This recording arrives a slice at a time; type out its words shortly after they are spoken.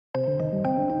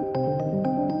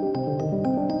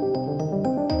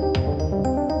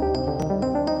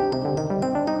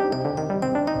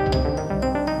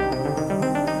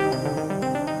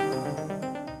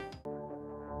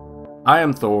I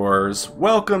am Thors.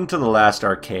 Welcome to the Last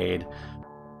Arcade.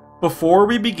 Before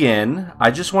we begin, I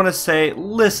just want to say,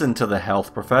 listen to the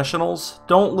health professionals.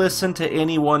 Don't listen to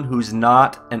anyone who's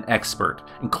not an expert,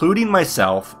 including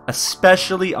myself,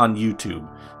 especially on YouTube.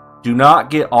 Do not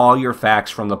get all your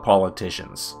facts from the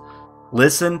politicians.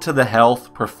 Listen to the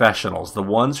health professionals, the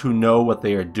ones who know what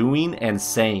they are doing and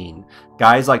saying.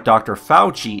 Guys like Dr.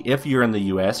 Fauci, if you're in the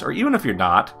US, or even if you're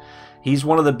not. He's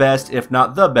one of the best, if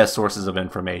not the best, sources of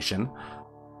information.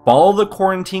 Follow the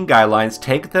quarantine guidelines,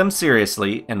 take them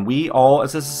seriously, and we all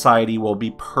as a society will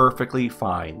be perfectly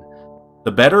fine.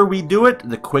 The better we do it,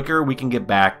 the quicker we can get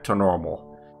back to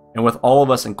normal. And with all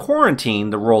of us in quarantine,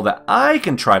 the role that I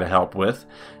can try to help with,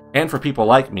 and for people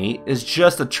like me, is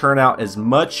just to churn out as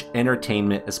much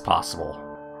entertainment as possible.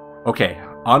 Okay,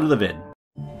 on to the vid.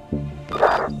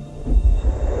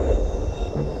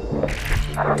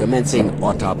 Commencing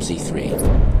Autopsy 3.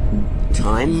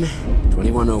 Time,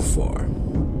 2104.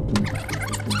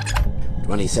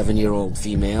 27-year-old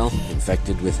female,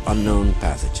 infected with unknown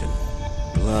pathogen.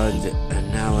 Blood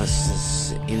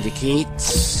analysis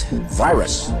indicates...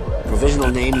 virus.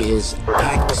 Provisional name is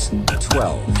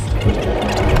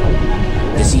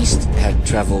Act-12. Deceased had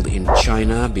traveled in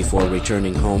China before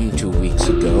returning home 2 weeks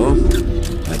ago.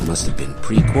 That must have been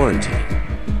pre-quarantine.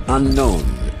 Unknown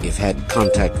if had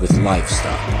contact with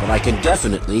livestock, but I can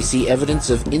definitely see evidence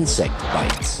of insect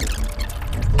bites.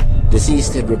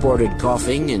 Deceased had reported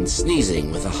coughing and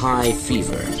sneezing with a high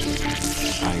fever.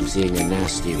 I'm seeing a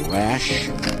nasty rash,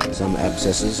 some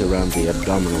abscesses around the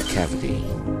abdominal cavity.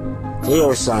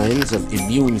 Clear signs of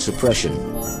immune suppression.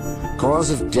 Cause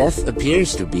of death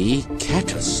appears to be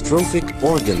catastrophic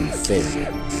organ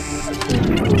failure.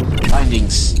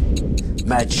 Findings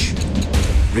match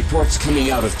reports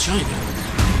coming out of China.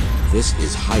 This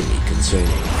is highly concerning.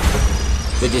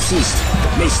 The deceased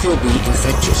may still be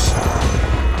infectious.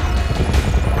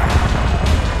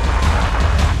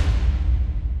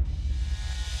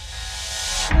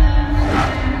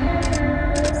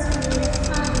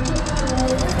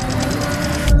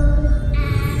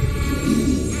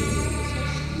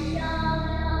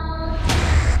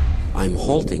 I'm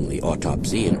halting the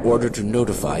autopsy in order to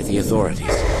notify the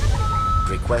authorities.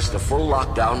 Request a full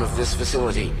lockdown of this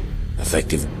facility.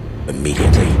 Effective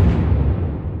immediately.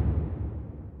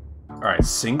 Alright,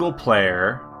 single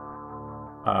player.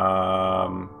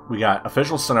 We got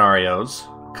official scenarios,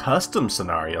 custom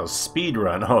scenarios,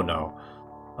 speedrun. Oh no.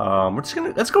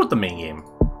 Let's go with the main game.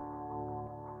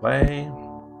 Play.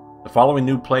 The following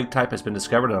new plague type has been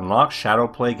discovered and unlocked: Shadow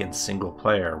Plague and single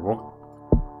player. Well,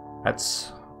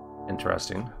 that's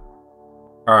interesting.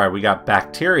 Alright, we got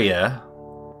bacteria.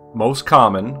 Most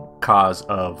common cause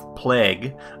of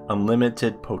plague,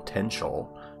 unlimited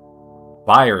potential.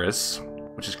 Virus,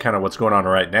 which is kind of what's going on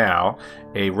right now.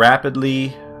 A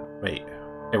rapidly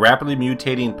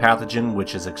mutating pathogen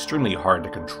which is extremely hard to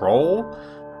control.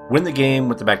 Win the game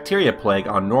with the bacteria plague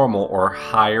on normal or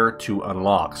higher to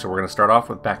unlock. So we're going to start off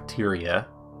with bacteria.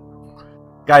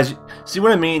 Guys, see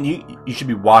what I mean? You should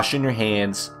be washing your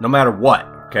hands no matter what,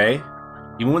 okay?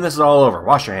 Even when this is all over,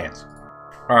 wash your hands.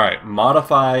 Alright,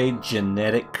 modified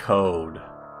genetic code.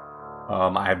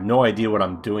 I have no idea what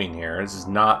I'm doing here. This is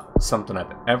not something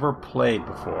I've ever played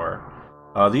before.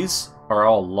 These are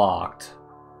all locked.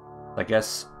 I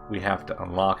guess we have to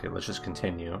unlock it. Let's just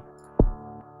continue.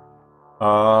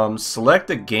 Select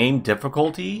the game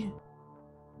difficulty.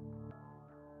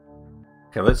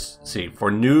 Okay, let's see. For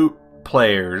new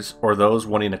players or those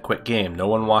wanting a quick game, no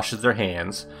one washes their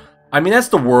hands. I mean, that's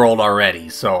the world already,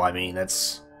 so I mean,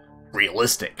 that's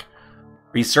realistic.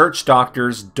 Research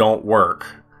doctors don't work.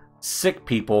 Sick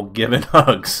people giving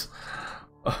hugs.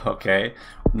 Okay.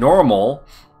 Normal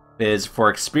is for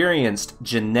experienced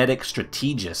genetic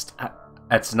strategist.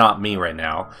 That's not me right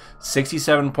now.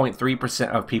 67.3%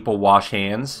 of people wash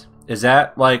hands. Is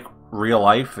that like real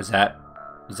life? Is that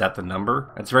the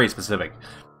number? That's very specific.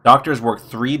 Doctors work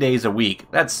 3 days a week.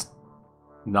 That's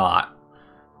not.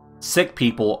 Sick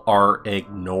people are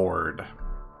ignored.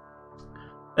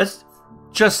 Let's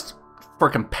just, for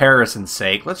comparison's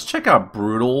sake, let's check out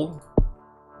brutal.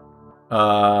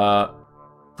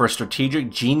 For strategic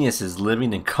geniuses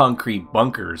living in concrete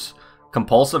bunkers.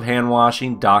 Compulsive hand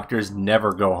washing, doctors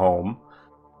never go home.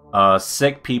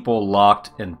 Sick people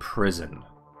locked in prison.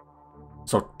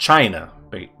 So China,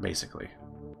 basically.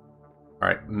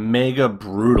 Alright, mega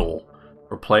brutal.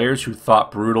 For players who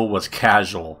thought brutal was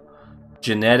casual.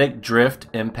 Genetic drift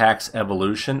impacts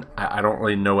evolution. I don't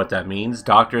really know what that means.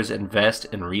 Doctors invest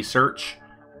in research.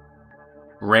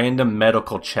 Random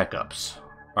medical checkups.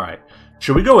 Alright.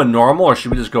 Should we go in normal or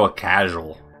should we just go a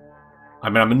casual? I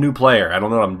mean, I'm a new player. I don't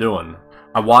know what I'm doing.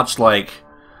 I watched like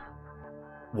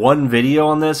one video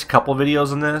on this, couple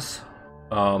videos on this,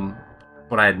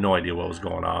 but I had no idea what was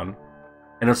going on.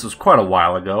 And this was quite a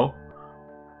while ago.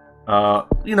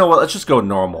 You know what, let's just go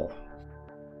normal.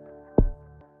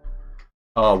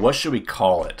 What should we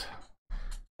call it?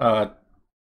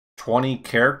 20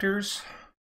 characters?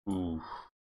 Ooh.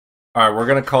 Alright, we're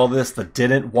gonna call this the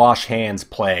Didn't Wash Hands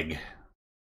Plague.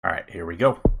 Alright, here we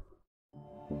go.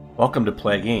 Welcome to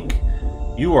Plague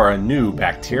Inc. You are a new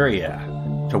bacteria.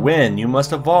 To win, you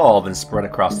must evolve and spread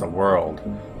across the world,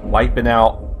 wiping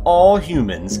out all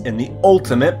humans in the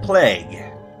ultimate plague.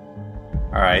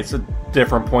 Alright, it's a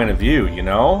different point of view, you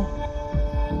know?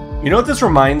 You know what this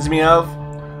reminds me of?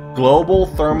 Global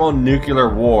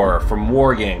thermonuclear war from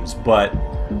War Games, but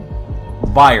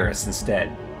virus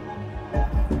instead.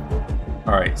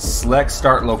 Alright, select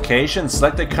start location.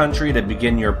 Select a country to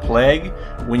begin your plague.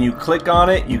 When you click on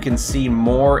it, you can see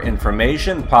more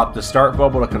information. Pop the start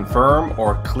bubble to confirm,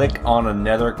 or click on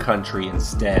another country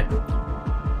instead.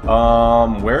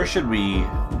 Where should we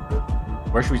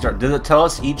start? Does it tell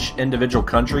us each individual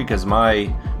country? Because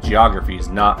my geography is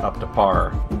not up to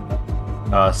par.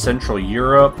 Central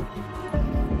Europe,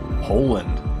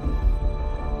 Poland.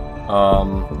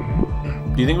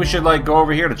 Do you think we should like go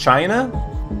over here to China?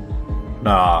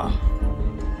 Nah.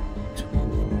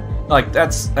 Like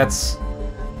that's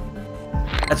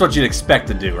what you'd expect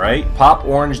to do, right? Pop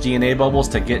orange DNA bubbles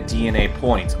to get DNA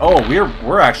points. Oh,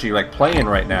 we're actually like playing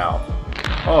right now.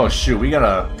 Oh shoot, we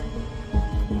gotta.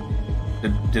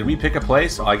 Did we pick a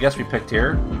place? Oh, I guess we picked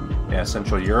here. Yeah,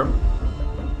 Central Europe.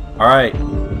 All right.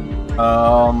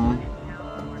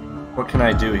 What can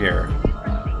I do here?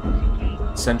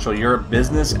 Central Europe,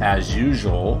 business as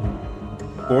usual.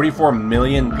 44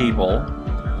 million people.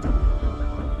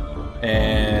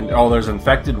 And, oh, there's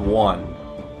infected 1.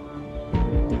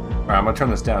 Alright, I'm gonna turn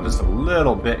this down just a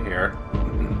little bit here.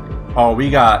 Oh, we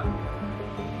got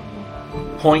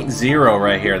 0.0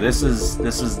 right here. This is the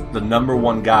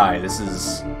 #1 guy. This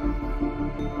is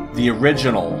the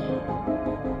original.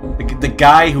 The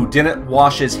guy who didn't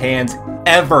wash his hands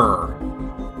ever.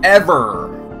 Ever.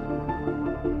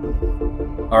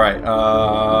 Alright,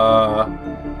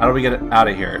 how do we get out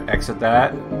of here? Exit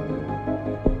that.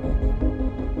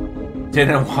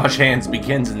 Didn't wash hands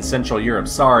begins in Central Europe.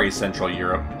 Sorry, Central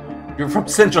Europe. You're from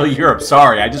Central Europe.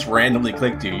 Sorry, I just randomly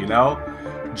clicked you, you know?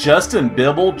 Justin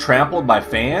Bibble trampled by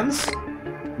fans?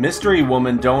 Mystery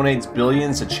Woman donates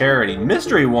billions to charity.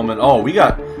 Mystery Woman, oh, we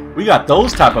got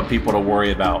those type of people to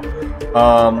worry about.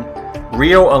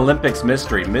 Rio Olympics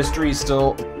mystery. Mystery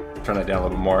still... Turn that down a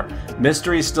little more.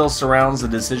 Mystery still surrounds the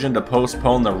decision to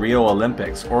postpone the Rio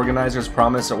Olympics. Organizers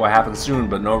promise it will happen soon,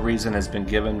 but no reason has been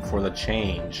given for the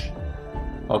change.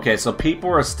 Okay, so people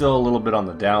are still a little bit on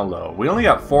the down low. We only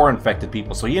got 4 infected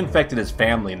people, so he infected his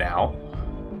family now.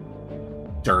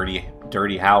 Dirty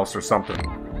house or something.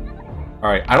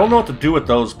 Alright, I don't know what to do with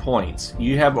those points.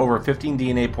 You have over 15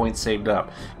 DNA points saved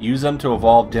up. Use them to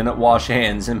evolve Didn't Wash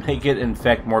Hands and make it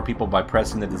infect more people by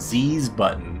pressing the disease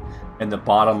button in the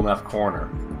bottom left corner.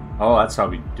 Oh, that's how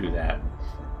we do that.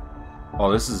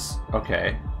 Oh, this is...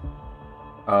 okay.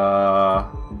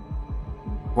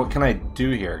 What can I do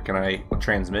here? Can I...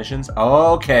 transmissions?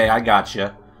 Okay, I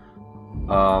gotcha.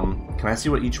 Can I see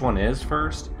what each one is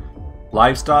first?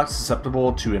 Livestock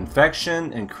susceptible to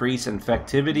infection, increase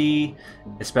infectivity,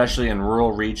 especially in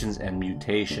rural regions, and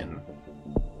mutation.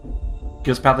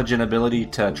 Gives pathogen ability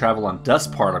to travel on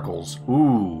dust particles.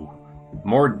 Ooh,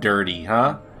 more dirty,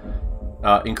 huh?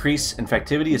 Increase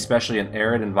infectivity, especially in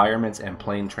arid environments, and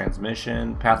plane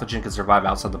transmission. Pathogen can survive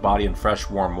outside the body in fresh,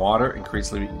 warm water.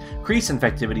 Increase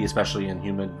infectivity, especially in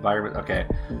humid environment. Okay.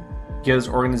 Gives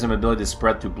organism ability to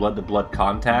spread through blood-to-blood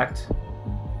contact.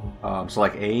 So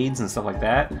like AIDS and stuff like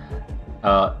that.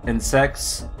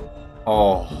 Insects.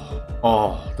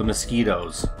 Oh, the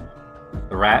mosquitoes.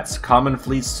 The rats. Common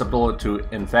fleas susceptible to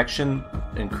infection.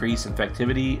 Increase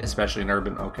infectivity, especially in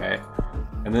urban. Okay.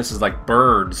 And this is like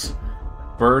birds.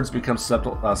 Birds become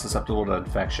susceptible to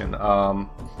infection.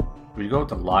 We go with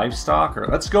the livestock, or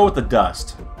let's go with the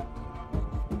dust.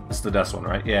 It's the dust one,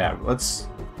 right? Yeah. Let's.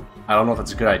 I don't know if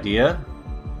that's a good idea.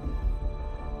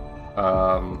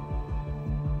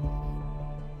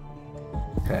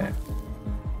 Okay.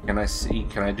 Can I see?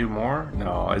 Can I do more?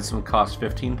 No, this one costs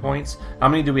 15 points. How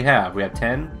many do we have? We have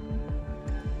 10?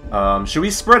 Should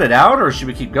we spread it out, or should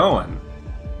we keep going?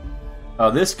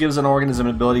 This gives an organism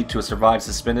ability to survive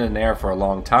suspended in air for a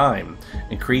long time.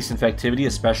 Increase infectivity,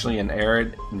 especially in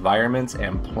arid environments,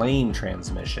 and plane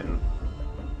transmission.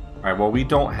 Alright, well, we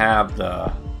don't have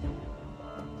the...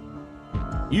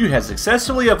 You have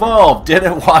successfully evolved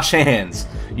Didn't Wash Hands.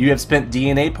 You have spent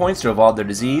DNA points to evolve their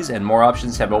disease, and more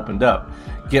options have opened up.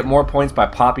 Get more points by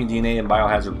popping DNA and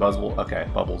biohazard bubble. Okay,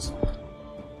 bubbles.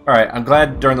 Alright, I'm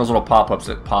glad during those little pop-ups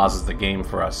it pauses the game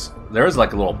for us. There is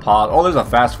like a little pause. Oh, there's a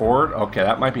fast forward? Okay,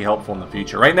 that might be helpful in the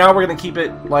future. Right now we're going to keep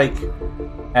it like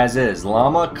as is.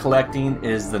 Llama collecting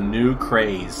is the new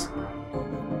craze.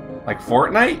 Like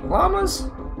Fortnite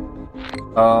llamas?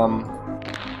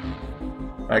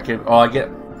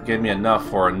 Gave me enough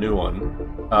for a new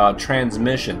one.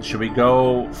 Transmission. Should we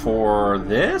go for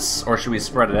this or should we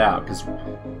spread it out? Because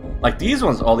like these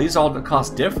ones, these all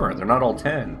cost different. They're not all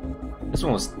 10. This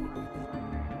one was.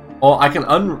 Oh, I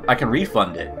can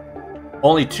refund it.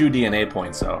 Only 2 DNA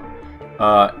points though.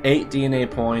 8 DNA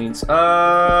points.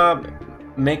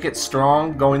 Make it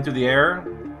strong going through the air.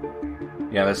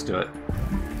 Yeah, let's do it.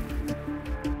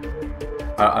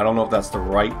 I don't know if that's the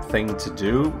right thing to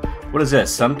do. What is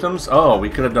this? Symptoms? Oh, we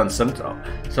could have done symptoms.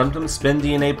 Symptoms. Spend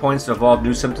DNA points to evolve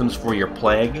new symptoms for your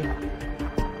plague.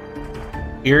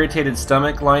 Irritated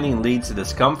stomach lining leads to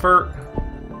discomfort.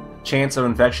 Chance of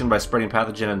infection by spreading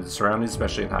pathogen in the surroundings,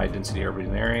 especially in high-density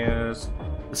urban areas.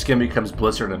 The skin becomes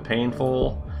blistered and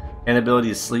painful. Inability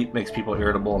to sleep makes people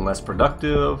irritable and less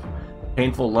productive.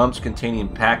 Painful lumps containing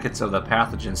packets of the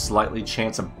pathogen, slightly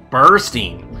chance of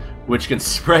bursting, which can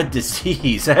spread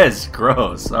disease. That is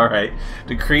gross. Alright.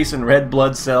 Decrease in red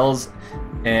blood cells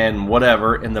and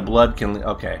whatever in the blood can...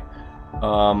 Okay.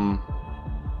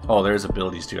 Oh, there's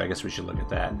abilities too. I guess we should look at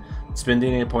that. Spend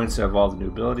DNA points to evolve the new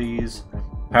abilities.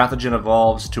 Pathogen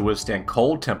evolves to withstand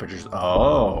cold temperatures.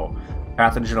 Oh.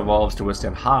 Pathogen evolves to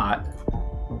withstand hot.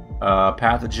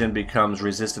 Pathogen becomes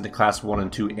resistant to class 1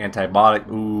 and 2 antibiotic.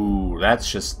 Ooh,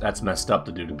 that's messed up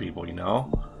to do to people, you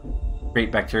know?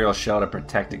 Create bacterial shell to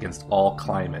protect against all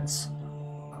climates.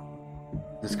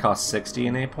 This costs 6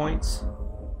 DNA points.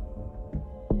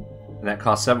 And that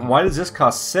costs 7. Why does this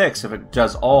cost 6 if it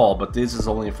does all, but this is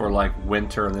only for like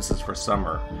winter and this is for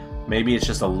summer? Maybe it's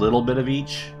just a little bit of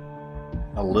each.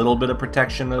 A little bit of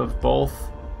protection of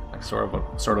both. Like sort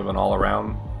of an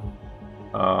all-around.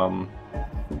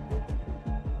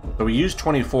 So we used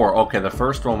 24. Okay, the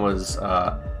first one was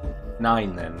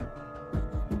 9 then.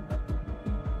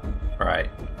 Alright.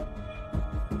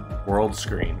 World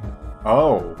screen.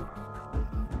 Oh.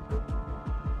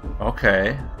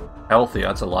 Okay. Healthy.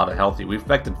 That's a lot of healthy. We've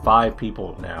affected 5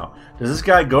 people now. Does this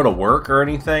guy go to work or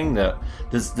anything?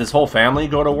 Does this whole family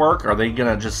go to work? Are they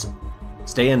gonna just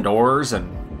stay indoors? And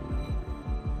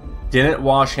didn't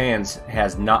wash hands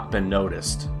has not been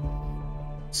noticed.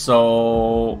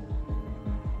 So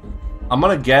I'm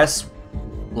gonna guess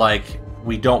like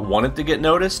we don't want it to get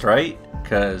noticed, right?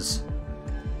 Because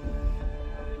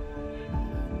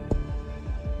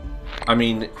I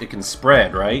mean it can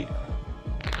spread, right?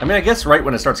 I mean I guess right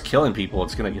when it starts killing people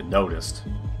it's gonna get noticed.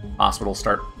 Hospitals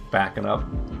start backing up.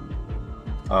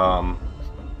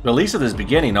 But at least at this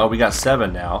beginning, we got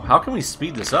 7 now. How can we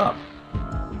speed this up?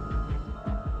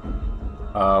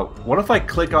 What if I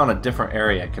click on a different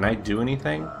area? Can I do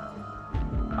anything?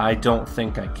 I don't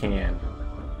think I can.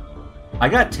 I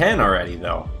got 10 already,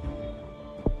 though.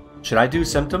 Should I do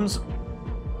symptoms?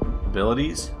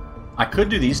 Abilities? I could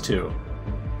do these 2.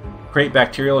 Create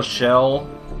bacterial shell.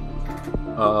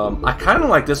 I kind of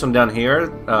like this one down here.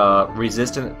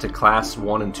 Resistant to class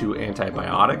 1 and 2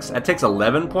 antibiotics. That takes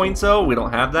 11 points, though. We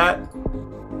don't have that.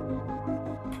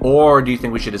 Or do you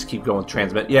think we should just keep going with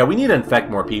transmit? Yeah, we need to infect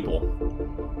more people.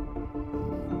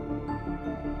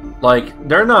 Like,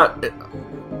 they're not...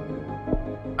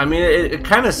 I mean, it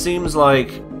kind of seems like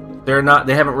they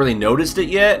haven't really noticed it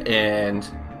yet, and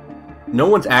no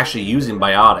one's actually using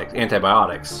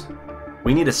antibiotics.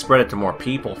 We need to spread it to more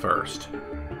people first.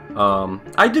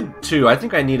 I did too. I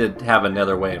think I need to have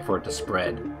another way for it to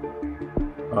spread.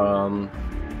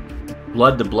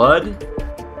 Blood to blood?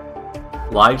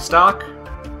 Livestock?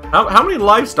 How many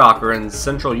livestock are in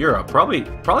Central Europe? Probably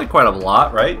quite a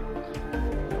lot, right?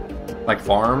 Like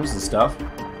farms and stuff.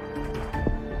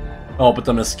 Oh, but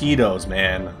the mosquitoes,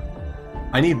 man.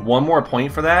 I need 1 more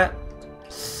point for that?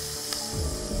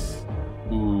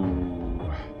 Ooh.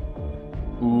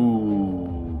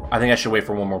 Ooh. I think I should wait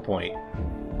for 1 more point.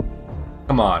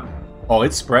 Come on. Oh,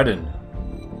 it's spreading.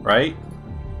 Right?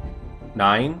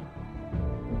 9?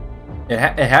 It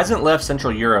hasn't left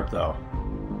Central Europe, though.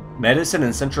 Medicine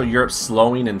in Central Europe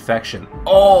slowing infection.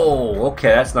 Oh, okay,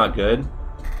 that's not good.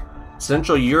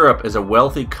 Central Europe is a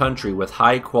wealthy country with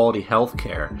high-quality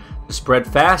healthcare. To spread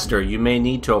faster, you may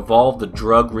need to evolve the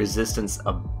drug resistance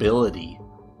ability.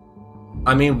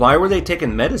 I mean, why were they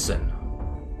taking medicine?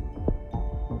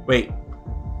 Wait.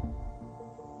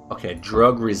 Okay,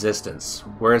 drug resistance.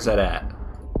 Where is that at?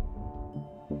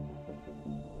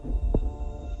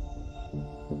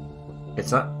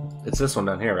 It's not... It's this one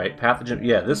down here, right? Pathogen...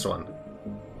 Yeah, this one.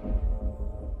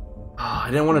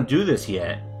 didn't want to do this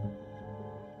yet.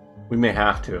 We may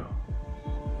have to.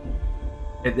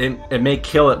 It may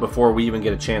kill it before we even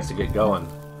get a chance to get going.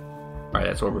 Alright,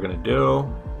 that's what we're going to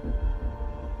do.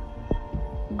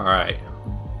 Alright.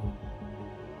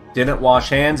 Didn't wash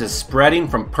hands is spreading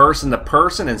from person to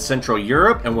person in Central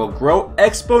Europe and will grow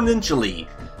exponentially.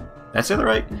 That's the other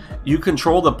right. You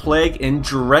control the plague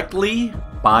indirectly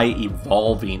by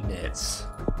evolving it.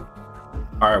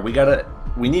 Alright,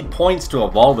 we need points to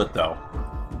evolve it though.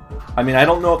 I mean, I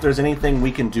don't know if there's anything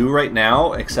we can do right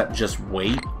now except just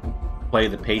wait. Play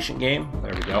the patient game.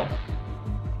 There we go.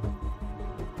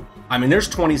 I mean, there's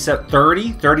 27,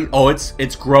 30. Oh,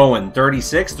 it's growing.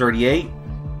 36, 38.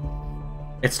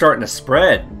 It's starting to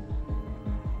spread.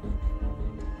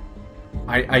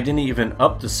 I didn't even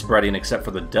up the spreading except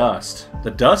for the dust.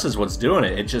 The dust is what's doing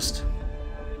it.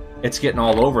 It's getting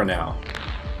all over now.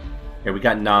 Okay, we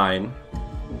got 9.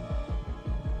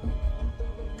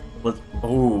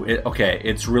 Okay,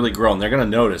 it's really grown. They're gonna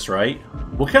notice, right?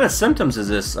 What kind of symptoms does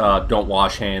this don't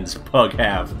wash hands bug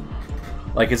have?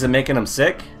 Like, is it making them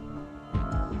sick?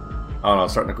 Oh no,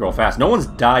 it's starting to grow fast. No one's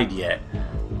died yet.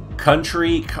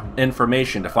 Country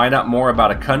information. To find out more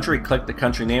about a country, click the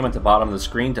country name at the bottom of the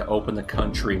screen to open the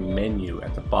country menu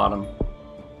at the bottom.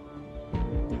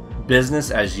 Business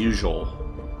as usual.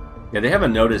 Yeah, they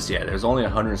haven't noticed yet. There's only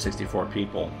 164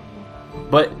 people.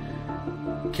 But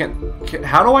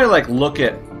how do I like look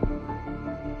at...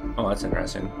 Oh, that's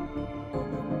interesting.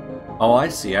 Oh, I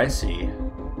see.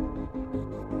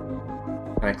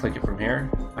 Can I click it from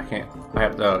here? I can't. I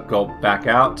have to go back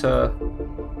out to...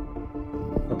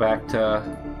 Go back to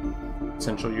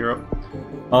Central Europe.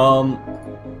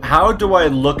 How do I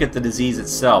look at the disease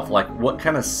itself? Like, what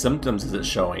kind of symptoms is it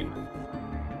showing?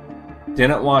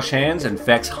 Didn't wash hands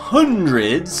infects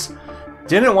hundreds.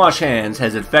 Didn't wash hands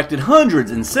has infected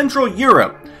hundreds in Central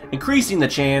Europe, increasing the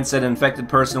chance that an infected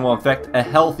person will infect a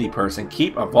healthy person.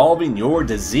 Keep evolving your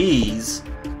disease.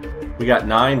 We got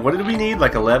 9. What did we need?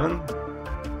 Like 11?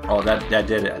 Oh, that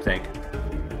did it, I think.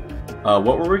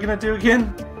 What were we gonna do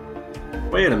again?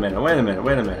 Wait a minute.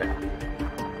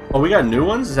 Oh, we got new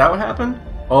ones? Is that what happened?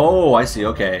 Oh, I see,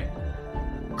 okay.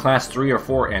 Class 3 or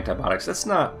 4 antibiotics. That's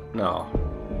not... No.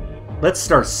 Let's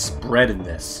start spreading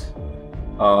this.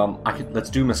 Let's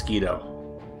do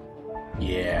mosquito.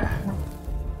 Yeah.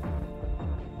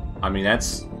 I mean,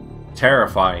 that's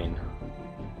terrifying.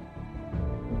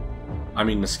 I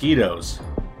mean, mosquitoes.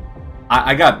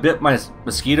 I got bit by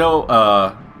mosquito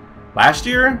last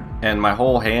year, and my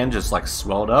whole hand just like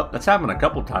swelled up. That's happened a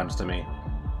couple times to me.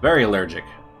 Very allergic.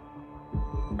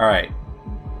 Alright.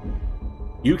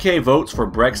 UK votes for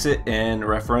Brexit in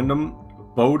referendum.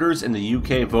 Voters in the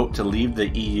UK vote to leave the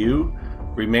EU.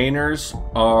 Remainers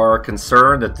are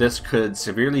concerned that this could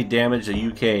severely damage the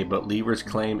UK, but Leavers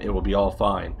claim it will be all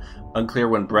fine. Unclear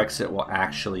when Brexit will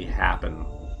actually happen.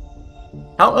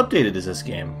 How updated is this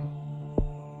game?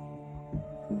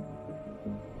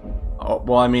 Oh,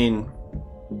 well, I mean,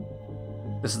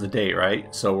 this is the date,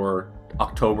 right? So we're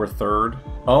October 3rd.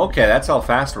 Oh, okay, that's how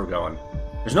fast we're going.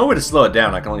 There's no way to slow it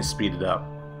down. I can only speed it up.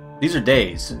 These are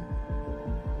days.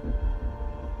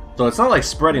 So it's not like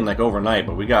spreading like overnight,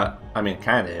 but we got, I mean, it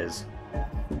kind of is.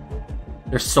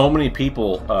 There's so many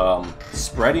people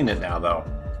spreading it now, though.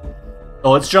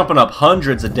 Oh, it's jumping up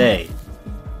hundreds a day.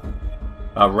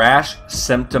 A rash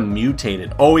symptom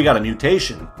mutated. Oh, we got a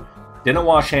mutation. Didn't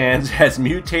wash hands has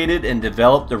mutated and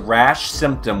developed the rash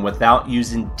symptom without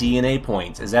using DNA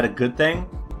points. Is that a good thing?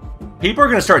 People are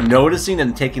going to start noticing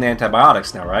and taking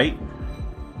antibiotics now, right?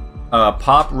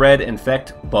 Pop red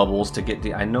infect bubbles to get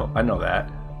I know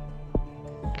that.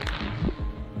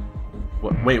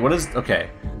 Wait, what is...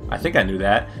 Okay, I think I knew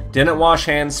that. Didn't wash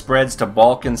hands spreads to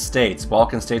Balkan states.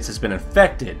 Balkan states has been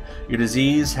infected. Your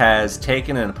disease has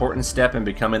taken an important step in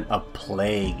becoming a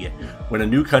plague. When a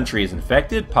new country is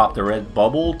infected, pop the red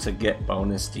bubble to get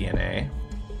bonus DNA.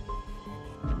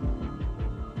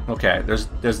 Okay,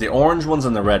 there's the orange ones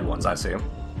and the red ones, I see.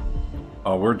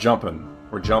 Oh, we're jumping.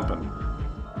 We're jumping.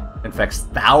 Infects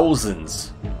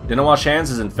thousands. Didn't wash hands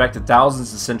has infected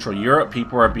thousands in Central Europe.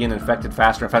 People are being infected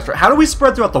faster and faster. How do we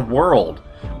spread throughout the world?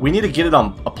 We need to get it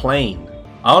on a plane.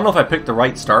 I don't know if I picked the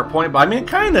right start point, but I mean,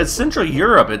 kind of Central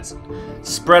Europe. It's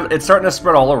starting to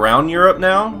spread all around Europe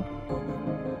now.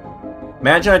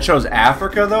 Imagine I chose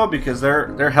Africa though, because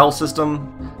their health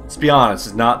system, let's be honest,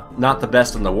 is not the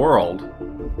best in the world.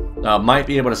 Might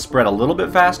be able to spread a little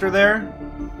bit faster there.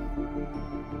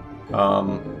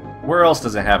 Where else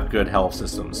does it have good health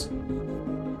systems?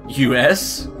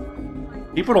 US?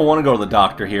 People don't want to go to the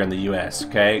doctor here in the US,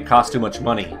 okay? It costs too much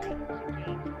money.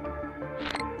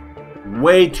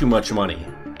 Way too much money.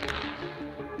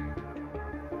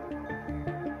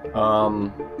 How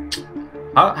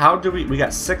do we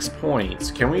got 6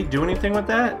 points. Can we do anything with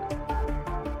that?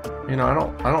 You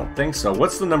know, I don't think so.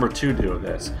 What's the number 2 do of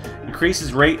this?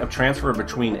 Increases rate of transfer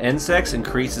between insects,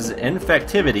 increases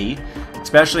infectivity,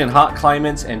 especially in hot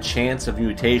climates, and chance of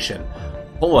mutation.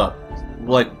 Hold up.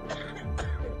 Like,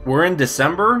 we're in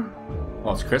December?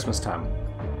 Oh, it's Christmas time.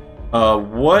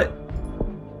 What's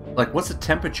the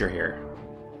temperature here?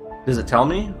 Does it tell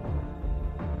me?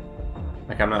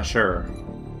 Like, I'm not sure.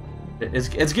 It's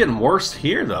getting worse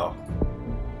here, though.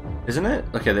 Isn't it?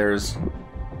 Okay, there's...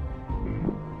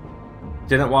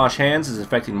 Didn't wash hands is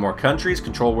affecting more countries.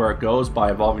 Control where it goes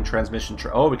by evolving transmission.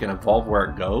 Oh, we can evolve where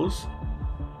it goes?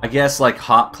 I guess, like,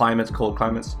 hot climates, cold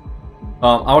climates.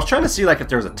 I was trying to see, like, if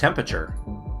there's a temperature.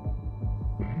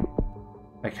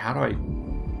 Like, how do I...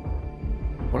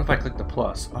 What if I click the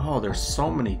plus? Oh, there's so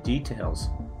many details.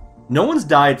 No one's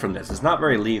died from this. It's not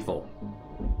very lethal.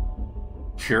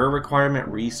 Cure requirement,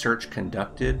 research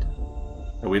conducted.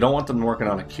 No, we don't want them working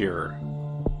on a cure.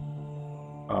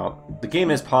 The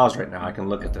game is paused right now. I can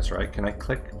look at this, right? Can I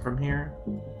click from here?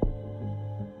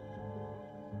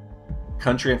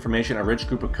 Country information. A rich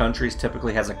group of countries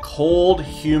typically has a cold,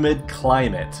 humid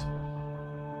climate.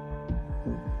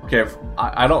 Okay,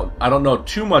 I don't know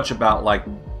too much about, like,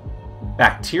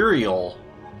 bacterial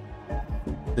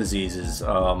diseases.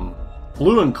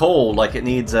 Flu and cold, like, it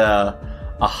needs a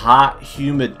hot,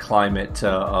 humid climate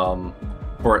to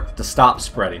for it to stop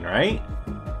spreading, right?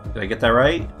 Did I get that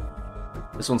right?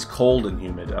 This one's cold and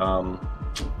humid.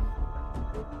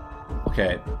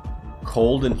 Okay,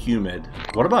 cold and humid.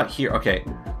 What about here? Okay,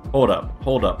 hold up.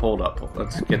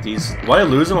 Let's get these. Will I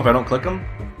lose them if I don't click them?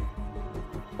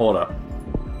 Hold up.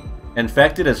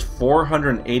 Infected is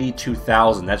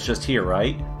 482,000. That's just here,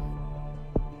 right?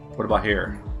 What about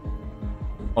here?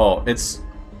 Oh, it's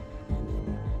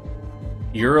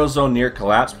Eurozone near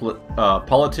collapse.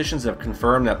 Politicians have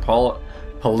confirmed that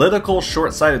political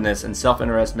short-sightedness and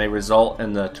self-interest may result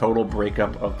in the total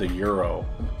breakup of the euro.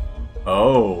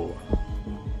 Oh.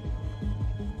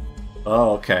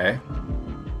 Oh, okay.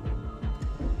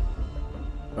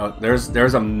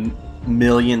 There's a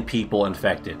million people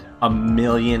infected. A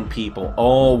million people.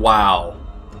 Oh, wow.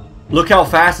 Look how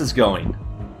fast it's going.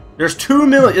 There's 2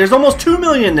 million. There's almost 2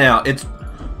 million now.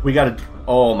 We gotta...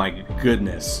 Oh, my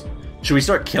goodness. Should we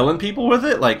start killing people with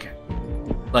it? Like,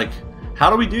 how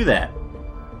do we do that?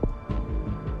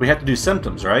 We have to do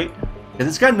symptoms, right? Because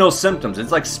it's got no symptoms.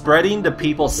 It's like spreading to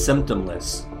people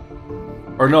symptomless.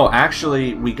 Or no,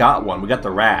 actually, we got one. We got the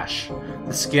rash.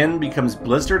 The skin becomes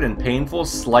blistered and painful,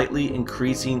 slightly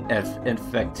increasing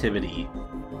infectivity.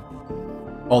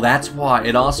 Oh, that's why.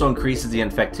 It also increases the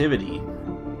infectivity.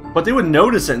 But they would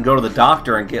notice it and go to the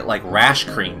doctor and get, like, rash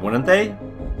cream, wouldn't they?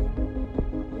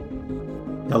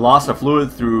 The loss of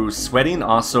fluid through sweating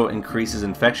also increases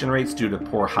infection rates due to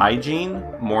poor hygiene,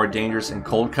 more dangerous in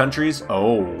cold countries.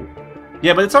 Oh.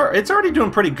 Yeah, but it's already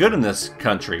doing pretty good in this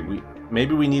country.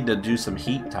 Maybe we need to do some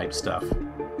heat type stuff.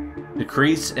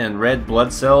 Decrease in red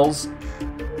blood cells.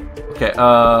 Okay,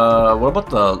 what about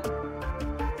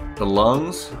the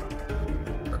lungs?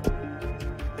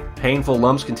 Painful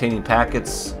lumps containing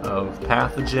packets of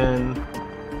pathogen.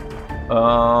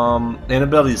 The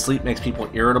inability to sleep makes people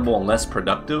irritable and less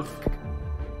productive.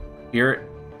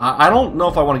 I don't know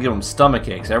if I want to give them stomach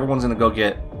aches. Everyone's going to go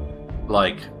get,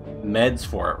 like, meds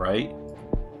for it, right?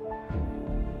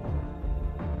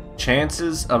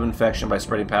 Chances of infection by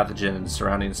spreading pathogens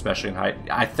surrounding, especially in height.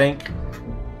 I think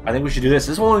we should do this.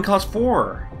 This will only cost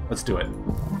 4. Let's do it.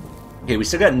 Okay, we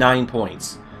still got 9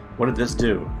 points. What did this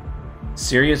do?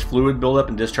 Serious fluid buildup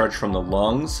and discharge from the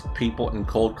lungs. People in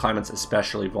cold climates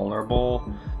especially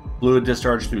vulnerable. Fluid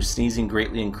discharge through sneezing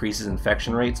greatly increases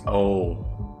infection rates. Oh.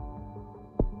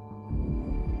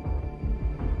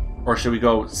 Or should we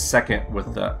go second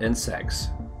with the insects?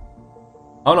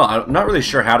 Oh no, I'm not really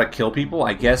sure how to kill people.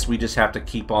 I guess we just have to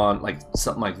keep on, like,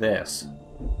 something like this.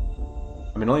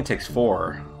 I mean, it only takes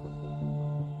 4.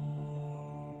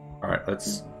 Alright,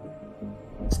 let's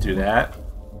do that.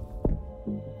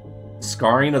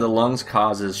 Scarring of the lungs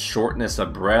causes shortness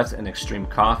of breath and extreme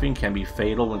coughing, can be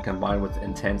fatal when combined with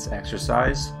intense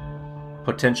exercise.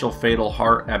 Potential fatal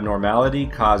heart abnormality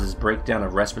causes breakdown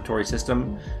of respiratory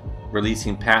system,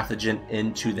 releasing pathogen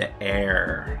into the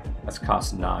air. That's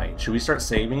cost 9. Should we start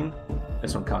saving?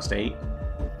 This one cost 8.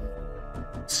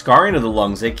 Scarring of the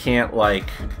lungs, they can't, like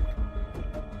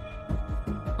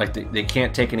they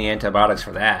can't take any antibiotics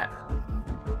for that.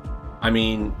 I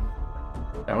mean,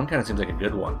 that one kind of seems like a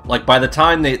good one. Like, by the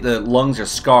time the lungs are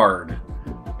scarred,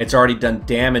 it's already done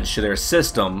damage to their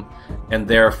system, and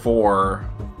therefore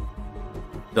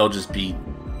they'll just be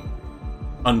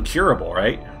uncurable,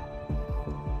 right?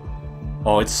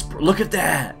 Oh, look at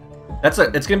that.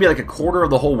 It's gonna be like a quarter of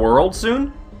the whole world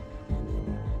soon.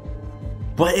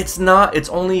 But it's not. It's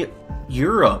only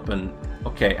Europe. And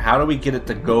okay, how do we get it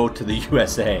to go to the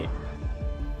USA?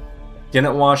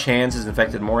 Didn't wash hands has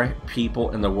infected more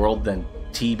people in the world than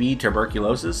TB,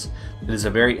 tuberculosis. It is a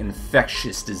very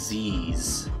infectious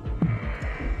disease.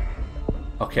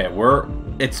 Okay,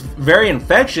 it's very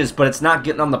infectious, but it's not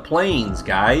getting on the planes,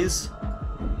 guys.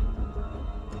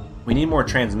 We need more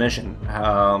transmission.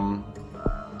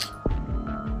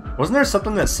 Wasn't there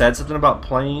something that said something about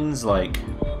planes, like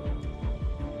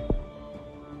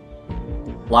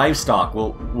livestock?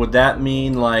 Well, would that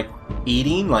mean like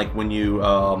eating, like when you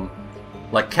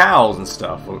like cows and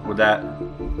stuff? Would that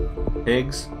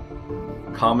pigs?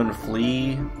 Common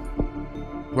flea?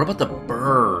 What about the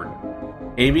bird?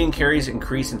 Avian carries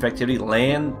increased infectivity,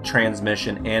 land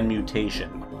transmission, and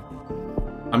mutation.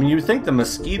 I mean, you would think the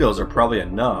mosquitoes are probably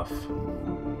enough.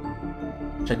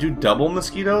 Should I do double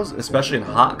mosquitoes? Especially in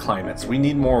hot climates. We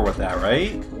need more with that,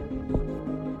 right?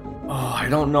 Oh, I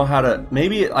don't know how to...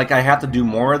 Maybe, like, I have to do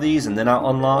more of these and then I'll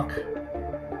unlock.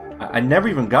 I never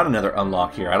even got another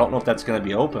unlock here. I don't know if that's going to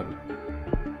be open.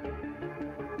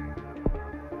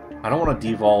 I don't want to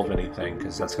devolve anything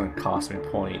because that's going to cost me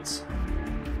points.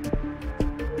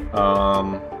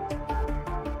 Blood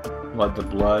to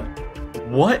blood.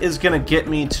 What is going to get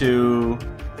me to...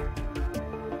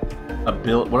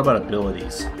 What about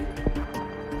abilities?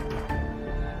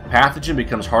 Pathogen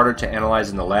becomes harder to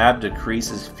analyze in the lab,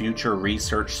 decreases future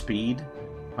research speed.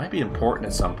 Might be important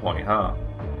at some point, huh?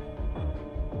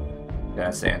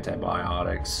 That's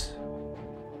antibiotics.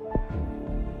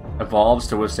 Evolves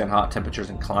to withstand hot temperatures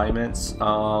and climates.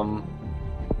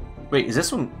 Wait, is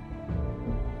this one?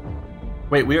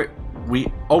 Wait,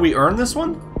 we earned this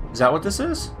one? Is that what this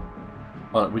is?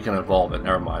 Oh, we can evolve it.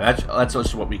 Never mind. That's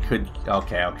just what we could.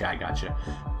 Okay, I got you.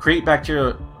 Create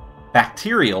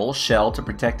bacterial shell to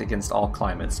protect against all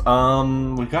climates.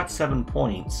 We got 7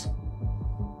 points.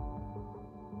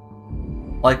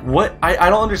 Like what? I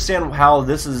don't understand how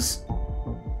this is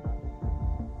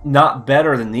not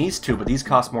better than these two, but these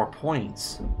cost more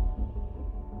points.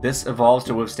 This evolves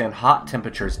to withstand hot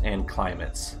temperatures and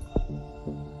climates.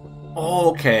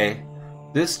 Oh, okay.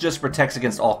 This just protects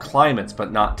against all climates,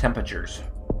 but not temperatures.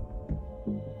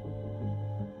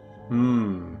 I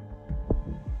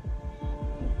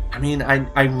mean,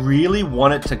 I really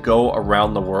want it to go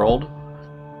around the world.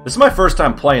 This is my first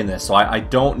time playing this, so I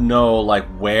don't know, like,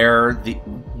 where the...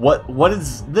 What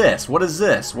is this? What is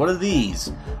this? What are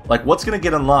these? Like, what's gonna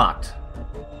get unlocked?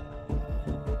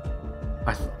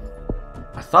 I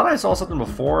thought I saw something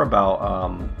before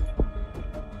about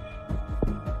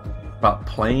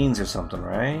planes or something,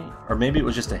 right? Or maybe it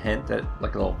was just a hint that,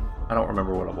 like, a little... I don't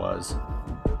remember what it was.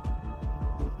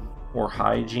 Or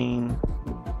hygiene.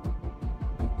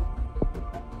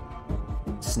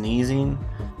 Sneezing.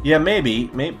 Yeah, maybe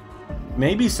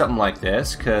something like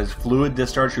this, because fluid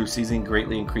discharge through sneezing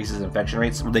greatly increases infection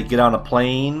rates. When they get on a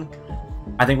plane,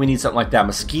 I think we need something like that.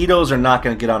 Mosquitoes are not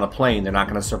going to get on a plane. They're not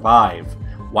going to survive.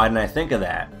 Why didn't I think of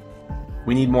that?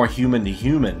 We need more human to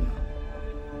human.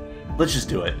 Let's just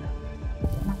do it.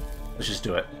 Let's just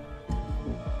do it.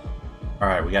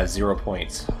 Alright, we got 0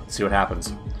 points. Let's see what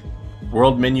happens.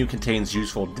 World menu contains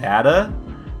useful data.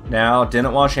 Now,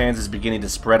 didn't wash hands is beginning to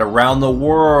spread around the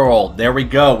world. There we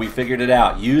go. We figured it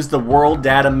out. Use the world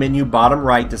data menu bottom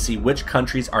right to see which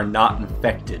countries are not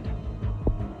infected.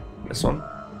 This one.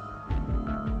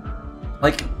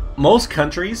 Like, most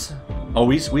countries... Oh,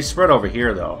 we spread over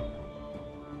here, though.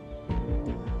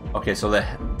 Okay, so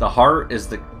the heart is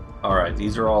the... Alright,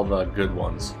 these are all the good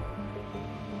ones.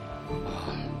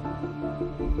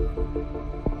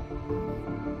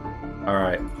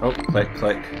 Alright. Oh, click,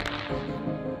 click.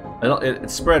 It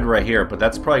spread right here, but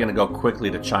that's probably going to go quickly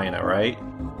to China, right?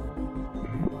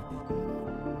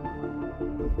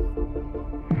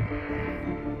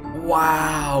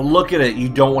 Wow, look at it. You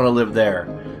don't want to live there.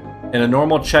 In a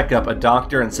normal checkup, a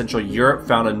doctor in Central Europe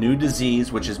found a new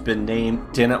disease which has been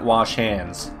named didn't wash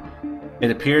hands. It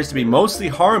appears to be mostly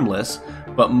harmless,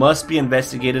 but must be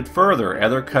investigated further.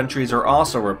 Other countries are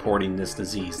also reporting this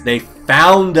disease. They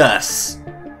found us!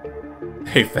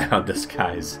 They found us,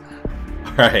 guys.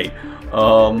 Alright,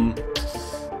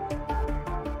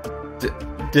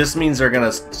 this means they're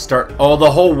gonna start... Oh, the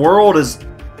whole world is...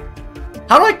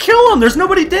 How do I kill them? There's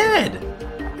nobody dead!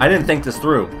 I didn't think this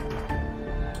through.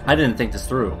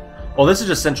 Oh, this is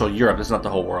just Central Europe. This is not the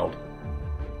whole world.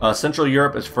 Central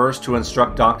Europe is first to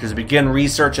instruct doctors to begin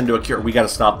research into a cure. We gotta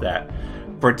stop that.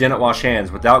 For didn't wash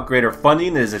hands. Without greater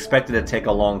funding, it is expected to take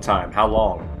a long time. How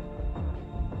long?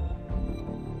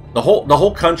 The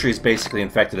whole country is basically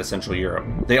infected in Central Europe.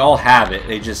 They all have it.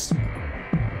 They just...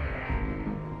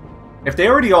 If they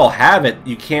already all have it,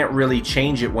 you can't really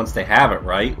change it once they have it,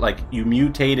 right? Like, you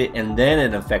mutate it and then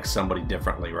it affects somebody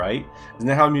differently, right? Isn't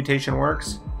that how mutation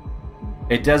works?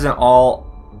 It doesn't all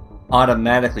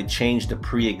automatically change the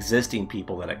pre-existing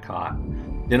people that it caught.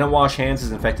 Didn't wash hands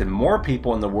has infected more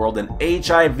people in the world than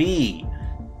HIV.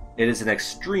 It is an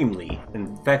extremely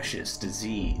infectious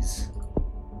disease.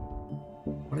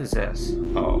 What is this?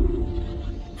 Oh.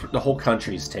 The whole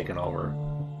country's taken over.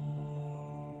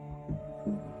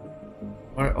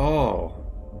 What? Oh.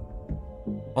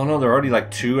 Oh no, they're already like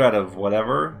 2 out of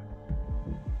whatever.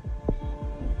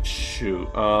 Shoot.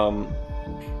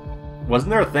 Wasn't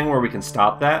there a thing where we can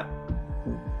stop that?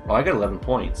 Oh, I got 11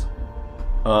 points.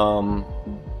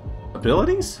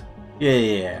 Abilities?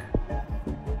 Yeah.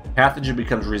 Pathogen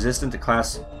becomes resistant to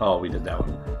class... Oh, we did that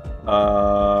one.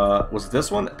 Was it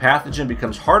this one? Pathogen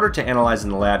becomes harder to analyze in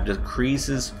the lab,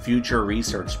 decreases future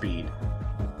research speed.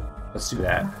 Let's do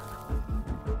that.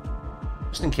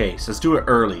 Just in case. Let's do it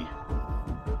early.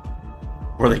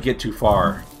 Before they get too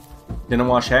far. Didn't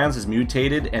wash hands is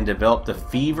mutated and developed the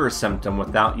fever symptom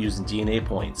without using DNA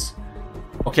points.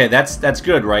 Okay, that's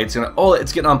good, right? It's gonna... Oh,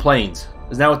 it's getting on planes.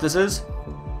 Isn't that what this is?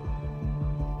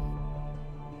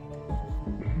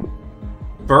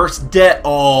 First death.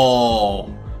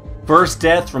 Oh, first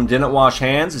death from didn't wash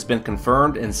hands has been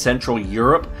confirmed in Central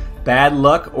Europe. Bad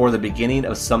luck or the beginning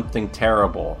of something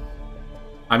terrible.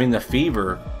 I mean, the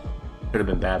fever could have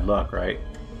been bad luck, right?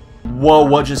 Whoa,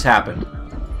 what just happened?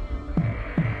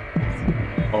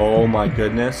 Oh my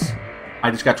goodness.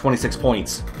 I just got 26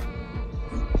 points.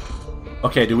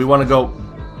 Okay, do we want to go...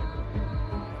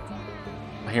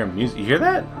 I hear music. You hear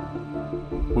that?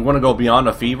 We want to go beyond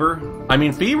a fever? I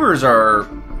mean, fevers are...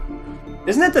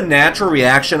 Isn't it the natural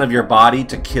reaction of your body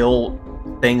to kill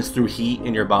things through heat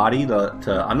in your body?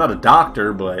 I'm not a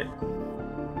doctor, but...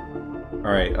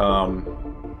 Alright,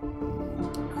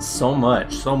 so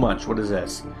much. What is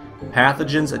this?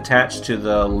 Pathogens attached to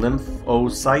the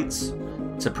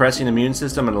lymphocytes, suppressing immune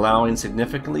system and allowing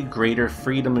significantly greater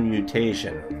freedom of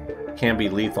mutation. Can be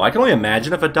lethal. I can only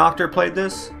imagine if a doctor played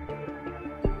this.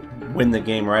 Win the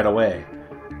game right away.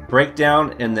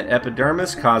 Breakdown in the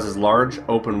epidermis causes large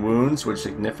open wounds, which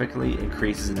significantly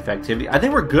increases infectivity. I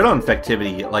think we're good on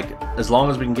infectivity, like, as long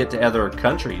as we can get to other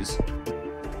countries.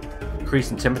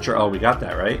 Increase in temperature. Oh, we got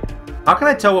that, right? How can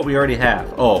I tell what we already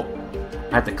have? Oh,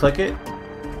 I have to click it?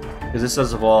 Because this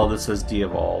says evolve, this says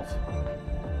de-evolve.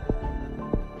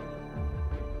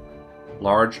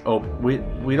 Large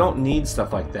open... We don't need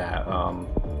stuff like that.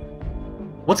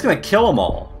 What's going to kill them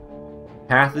all?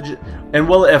 Pathogen, and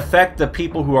will it affect the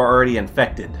people who are already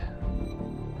infected?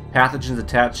 Pathogens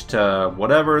attached to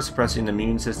whatever, suppressing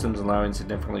immune systems, allowing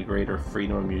significantly greater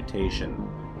freedom of mutation.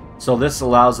 So this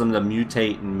allows them to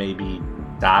mutate and maybe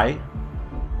die?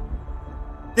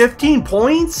 15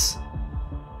 points?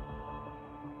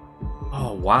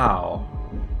 Oh, wow.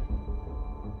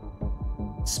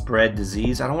 Spread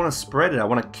disease. I don't want to spread it. I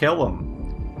want to kill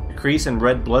them. Decrease in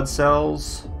red blood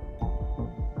cells.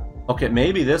 Okay,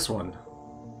 maybe this one.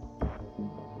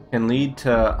 Can lead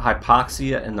to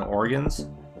hypoxia in the organs.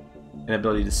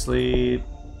 Inability to sleep.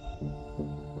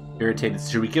 Irritated.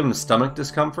 Should we give him stomach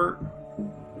discomfort?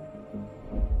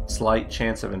 Slight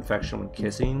chance of infection when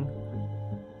kissing.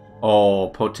 Oh,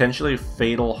 potentially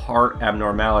fatal heart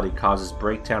abnormality causes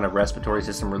breakdown of respiratory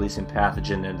system, releasing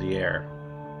pathogen into the air.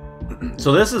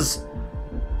 So this is...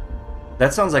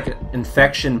 That sounds like an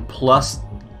infection plus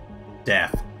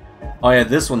death. Oh yeah,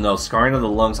 this one though. Scarring of the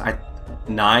lungs.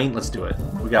 9? Let's do it.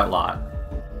 We got a lot.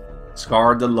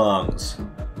 Scarred the lungs.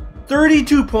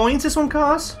 32 points this one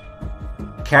costs?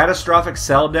 Catastrophic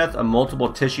cell death of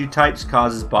multiple tissue types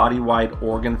causes body-wide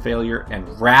organ failure and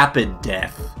rapid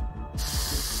death.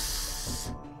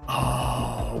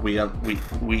 Oh, we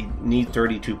need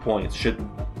 32 points. Should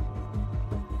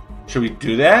we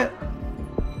do that?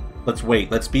 Let's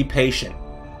wait. Let's be patient.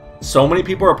 So many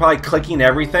people are probably clicking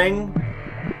everything.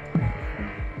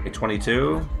 Okay,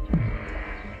 22.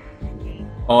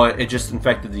 Oh, it just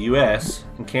infected the US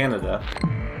and Canada.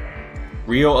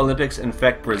 Rio Olympics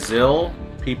infect Brazil.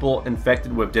 People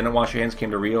infected with didn't wash your hands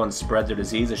came to Rio and spread their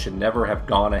disease. It should never have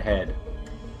gone ahead.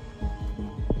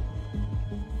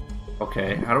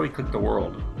 Okay, how do we click the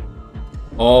world?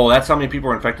 Oh, that's how many people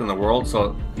are infected in the world?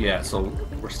 So, yeah, so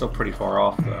we're still pretty far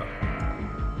off, though.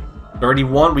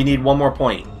 31, we need one more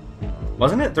point.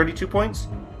 Wasn't it 32 points?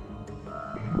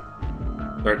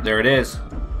 There it is.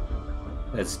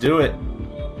 Let's do it.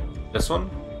 This one?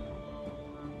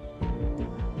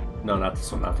 No, not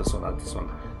this one, not this one, not this one.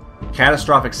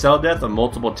 Catastrophic cell death of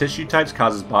multiple tissue types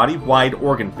causes body-wide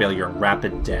organ failure and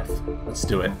rapid death. Let's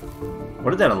do it.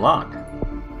 What did that unlock?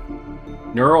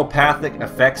 Neuropathic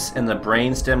effects in the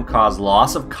brainstem cause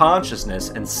loss of consciousness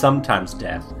and sometimes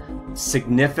death.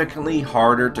 Significantly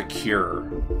harder to cure.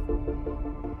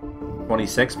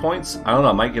 26 points? I don't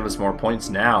know, it might give us more points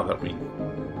now that we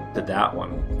did that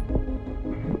one.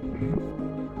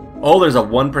 Oh, there's a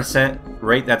 1%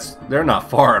 rate. They're not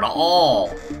far at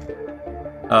all.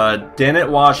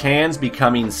 Didn't wash hands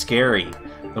becoming scary.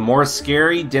 The more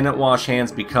scary didn't wash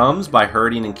hands becomes by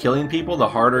hurting and killing people, the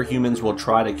harder humans will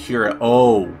try to cure it.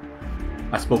 Oh,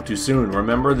 I spoke too soon.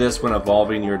 Remember this when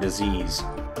evolving your disease.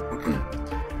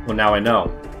 Well, now I know.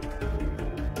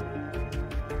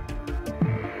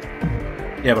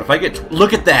 Yeah, but if I get...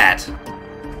 Look at that!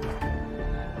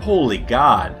 Holy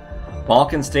God.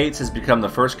 Balkan States has become the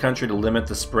first country to limit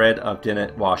the spread of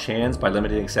didn't wash hands by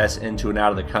limiting access into and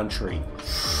out of the country.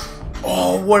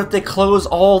 Oh, what if they close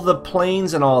all the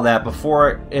planes and all that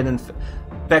before it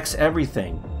infects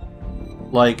everything?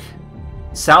 Like,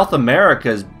 South America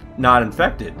is not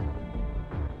infected.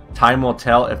 Time will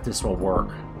tell if this will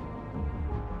work.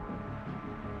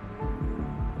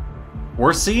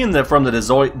 We're seeing that from the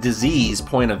disease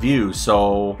point of view,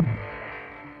 so...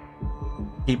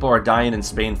 People are dying in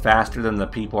Spain faster than the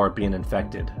people are being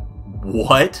infected.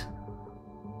 What?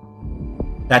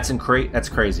 That's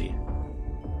crazy.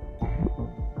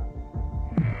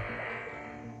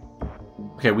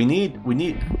 Okay, we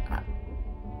need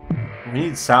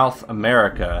South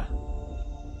America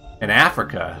and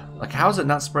Africa. Like, how is it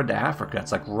not spread to Africa?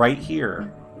 It's like right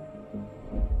here.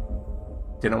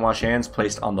 Didn't wash hands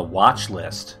placed on the watch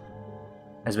list.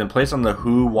 Has been placed on the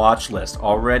WHO watch list.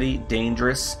 Already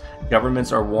dangerous.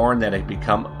 Governments are warned that it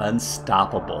become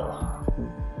unstoppable.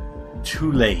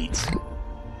 Too late.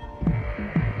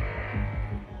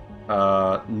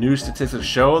 New statistics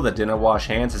show that didn't wash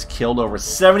hands has killed over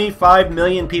 75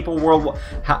 million people worldwide.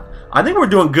 I think we're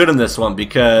doing good in this one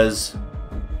because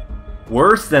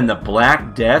worse than the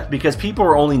Black Death because people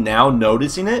are only now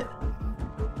noticing it,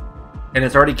 and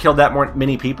it's already killed that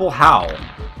many people. How?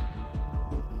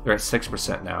 They're at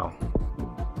 6% now.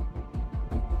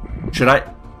 Should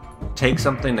I take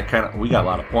something to kind of... We got a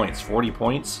lot of points. 40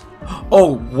 points.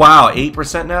 Oh, wow.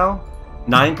 8% now?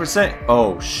 9%?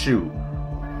 Oh, shoot.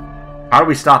 How do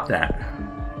we stop that?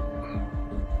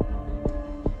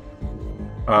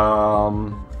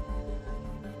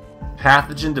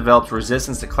 Pathogen develops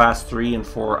resistance to class 3 and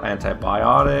 4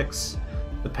 antibiotics.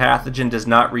 The pathogen does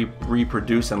not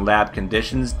reproduce in lab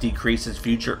conditions, decreases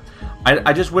future...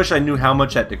 I just wish I knew how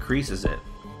much that decreases it.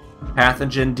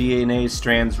 Pathogen DNA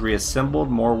strands reassembled,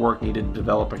 more work needed to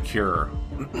develop a cure.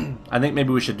 I think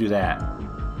maybe we should do that.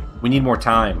 We need more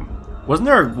time. Wasn't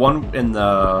there one in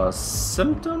the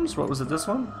symptoms? What was it, this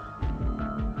one?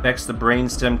 Affects the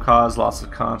brainstem, cause loss of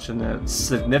consciousness.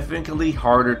 Significantly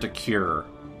harder to cure.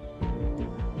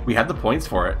 We have the points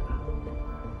for it.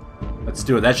 Let's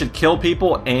do it. That should kill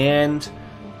people and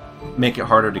make it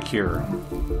harder to cure.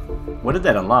 What did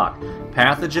that unlock?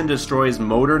 Pathogen destroys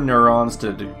motor neurons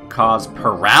to cause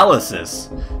paralysis.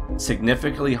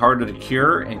 Significantly harder to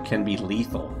cure and can be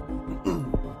lethal.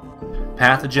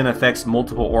 Pathogen affects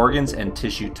multiple organs and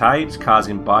tissue types,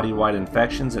 causing body-wide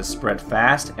infections that spread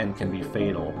fast and can be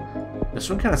fatal. This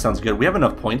one kind of sounds good. We have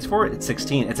enough points for it? It's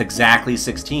 16. It's exactly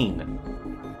 16.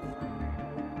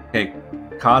 Okay.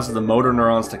 Causes the motor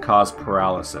neurons to cause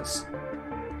paralysis.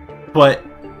 But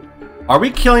are we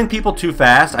killing people too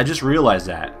fast? I just realized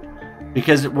that.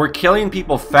 Because we're killing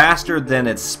people faster than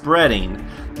it's spreading.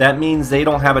 That means they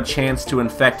don't have a chance to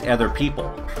infect other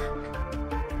people.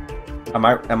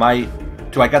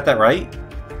 Do I got that right?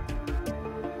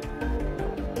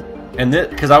 And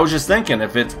because I was just thinking,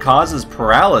 if it causes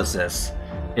paralysis,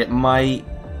 it might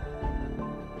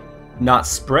not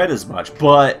spread as much,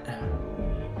 but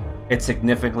it's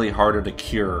significantly harder to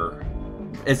cure.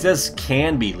 It says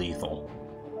can be lethal.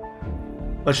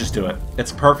 Let's just do it.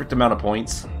 It's a perfect amount of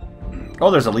points. Oh,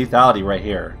 there's a lethality right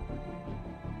here.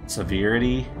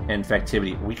 Severity,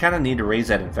 infectivity. We kind of need to raise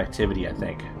that infectivity, I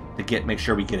think, to make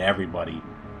sure we get everybody.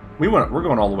 We're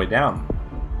going all the way down.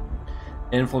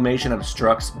 Inflammation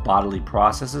obstructs bodily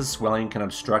processes. Swelling can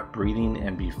obstruct breathing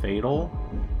and be fatal.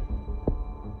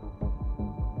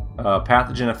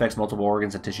 Pathogen affects multiple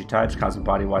organs and tissue types, causing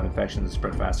body-wide infections that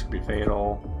spread fast can be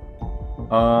fatal.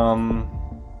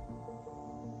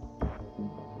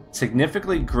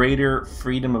 Significantly greater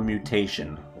freedom of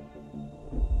mutation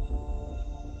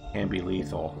can be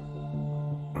lethal.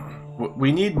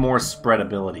 We need more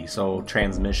spreadability, so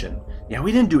transmission. Yeah,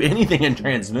 we didn't do anything in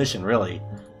transmission, really.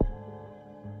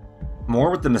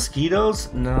 More with the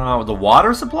mosquitoes? No, the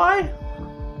water supply?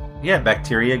 Yeah,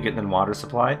 bacteria getting in water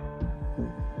supply.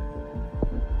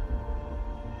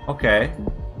 Okay.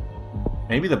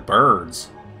 Maybe the birds.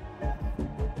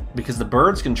 Because the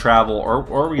birds can travel,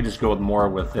 or we can just go with more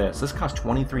with this. This costs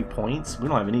 23 points? We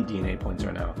don't have any DNA points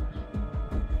right now.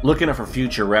 Looking at for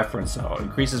future reference, though.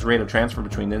 Increases rate of transfer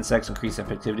between insects, increase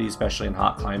effectivity, especially in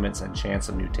hot climates, and chance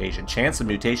of mutation. Chance of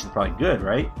mutation is probably good,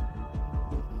 right?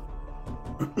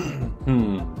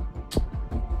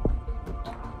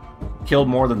 Killed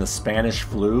more than the Spanish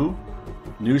flu.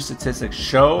 New statistics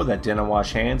show that didn't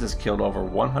wash hands has killed over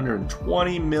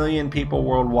 120 million people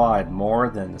worldwide, more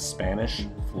than the Spanish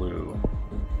flu.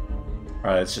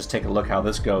 Alright, let's just take a look how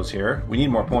this goes here. We need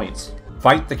more points.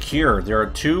 Fight the cure. There are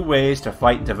 2 ways to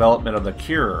fight development of the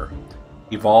cure.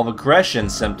 Evolve aggression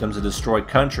symptoms to destroy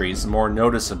countries more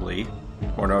noticeable,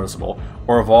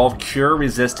 or evolve cure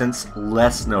resistance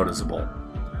less noticeable.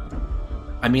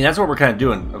 I mean, that's what we're kind of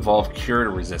doing. Evolve cure to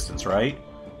resistance, right?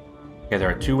 Okay, there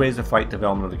are 2 ways to fight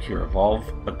development of the cure. Evolve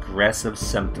aggressive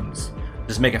symptoms.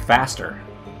 Just make it faster.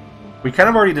 We kind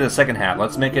of already did the second half.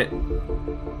 Let's make it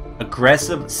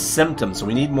aggressive symptoms. So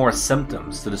we need more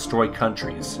symptoms to destroy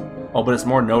countries. Oh, but it's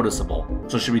more noticeable.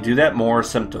 So should we do that? More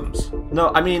symptoms.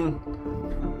 No, I mean...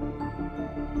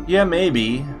 yeah,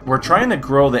 maybe. We're trying to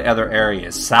grow the other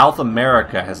areas. South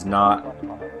America has not...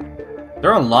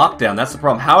 they're on lockdown. That's the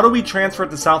problem. How do we transfer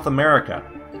it to South America?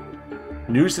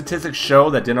 New statistics show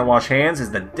that dinner wash hands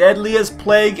is the deadliest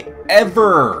plague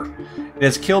ever. It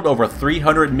has killed over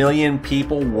 300 million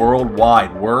people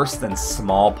worldwide, worse than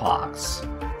smallpox.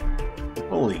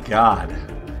 Holy God.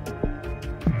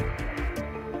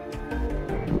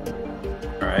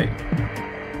 Alright.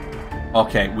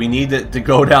 Okay, we need to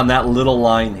go down that little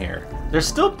line here. There's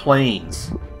still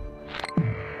planes.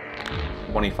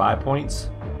 25 points.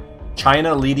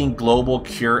 China leading global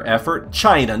cure effort.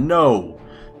 China, no!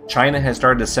 China has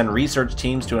started to send research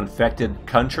teams to infected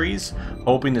countries,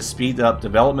 hoping to speed up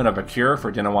development of a cure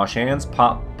for didn't wash hands.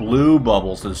 Pop blue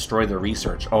bubbles to destroy the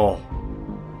research. Oh.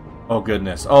 Oh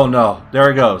goodness. Oh no.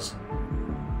 There it goes.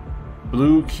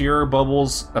 Blue cure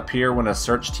bubbles appear when a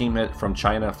search team from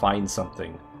China finds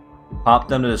something. Pop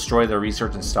them to destroy their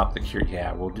research and stop the cure.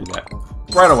 Yeah, we'll do that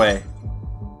right away.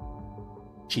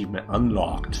 Achievement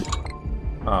unlocked.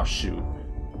 Oh shoot.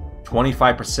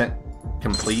 25%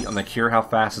 complete on the cure. How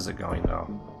fast is it going though?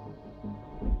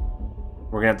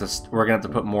 We're gonna have to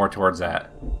put more towards that.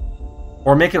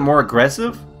 Or make it more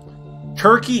aggressive?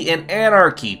 Turkey and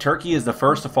anarchy. Turkey is the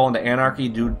first to fall into anarchy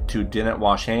due to didn't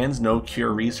wash hands. No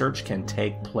cure research can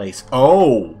take place.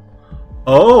 Oh!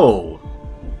 Oh!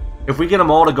 If we get them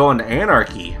all to go into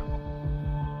anarchy.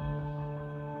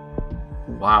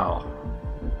 Wow.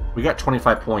 We got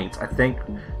 25 points. I think...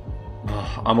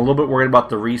 I'm a little bit worried about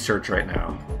the research right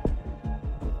now.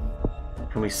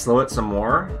 Can we slow it some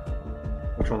more?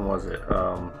 Which one was it?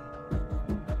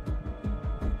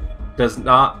 Does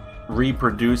not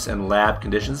reproduce in lab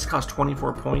conditions. This costs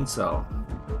 24 points though.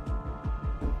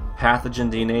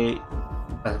 Pathogen DNA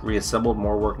reassembled.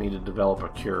 More work needed to develop a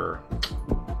cure.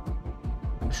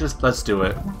 Let's do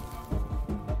it.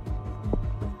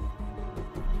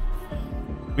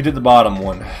 We did the bottom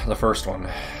one, the first one.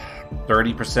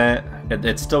 30%.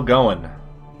 It's still going.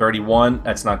 31.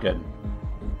 That's not good.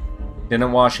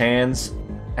 Didn't wash hands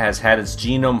has had its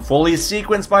genome fully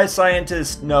sequenced by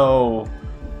scientists. No.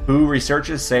 WHO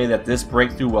researchers say that this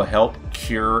breakthrough will help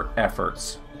cure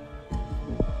efforts.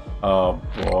 Oh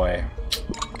boy.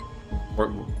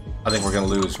 I think we're gonna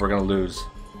lose. We're gonna lose.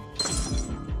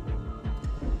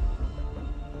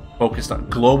 Focused on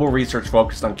global research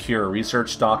focused on cure.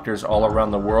 Research doctors all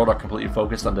around the world are completely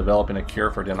focused on developing a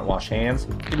cure for didn't wash hands.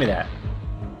 Give me that.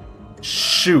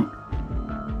 Shoot.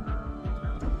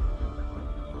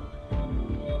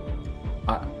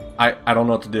 I don't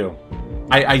know what to do.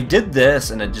 I did this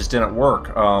and it just didn't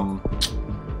work. We're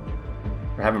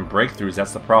having breakthroughs,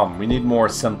 that's the problem. We need more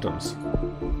symptoms.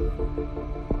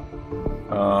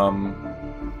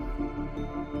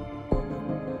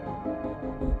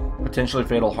 Potentially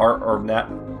fatal heart or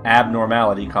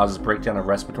abnormality causes breakdown of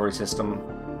respiratory system.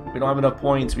 We don't have enough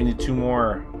points, we need 2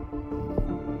 more.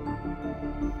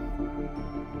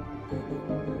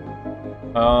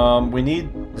 We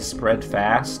need to spread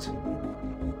fast.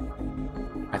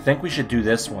 I think we should do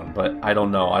this one, but I don't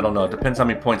know. I don't know. It depends how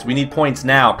many points. We need points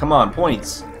now. Come on,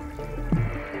 points.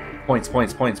 Points,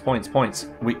 points, points, points, points.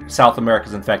 South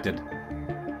America's infected.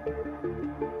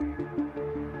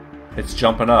 It's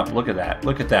jumping up. Look at that.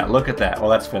 Look at that. Look at that. Oh,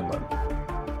 that's Finland.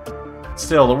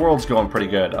 Still, the world's going pretty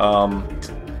good.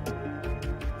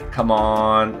 Come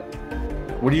on.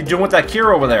 What are you doing with that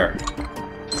cure over there?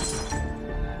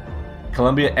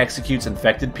 Colombia executes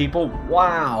infected people?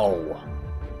 Wow!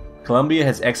 Colombia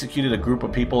has executed a group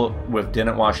of people with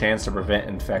didn't wash hands to prevent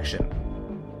infection.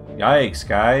 Yikes,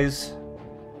 guys.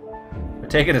 We're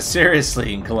taking it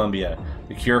seriously in Colombia.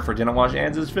 The cure for didn't wash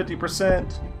hands is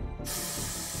 50%.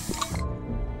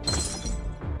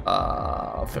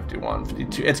 51,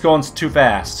 52. It's going too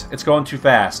fast. It's going too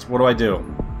fast. What do I do?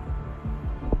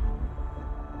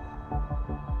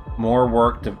 More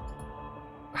work to...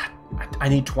 I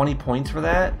need 20 points for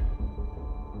that?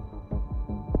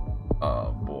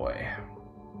 Oh, boy.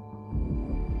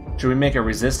 Should we make a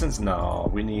resistance? No,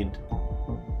 we need...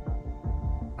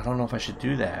 I don't know if I should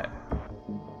do that.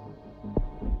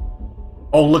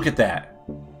 Oh, look at that.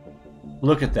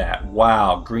 Look at that.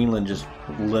 Wow, Greenland just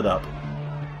lit up.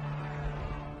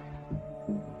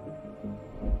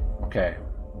 Okay.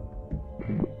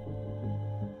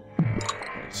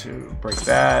 22. Break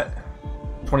that.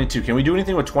 22. Can we do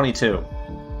anything with 22?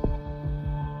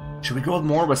 Should we go with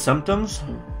more with symptoms?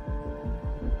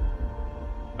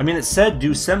 I mean, it said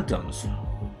do symptoms.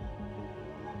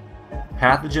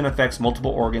 Pathogen affects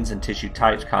multiple organs and tissue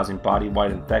types, causing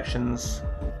body-wide infections.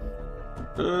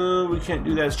 We can't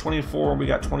do that. It's 24. We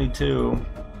got 22.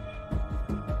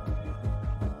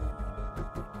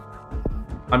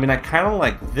 I mean, I kind of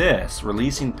like this.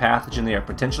 Releasing pathogen in the air.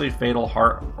 Potentially fatal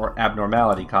heart or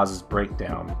abnormality causes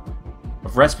breakdown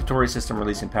of respiratory system,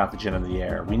 releasing pathogen in the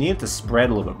air. We need it to spread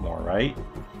a little bit more, right?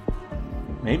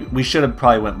 Maybe we should have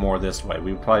probably went more this way.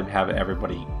 We would probably have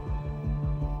everybody...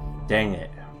 Dang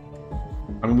it.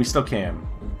 I mean, we still can.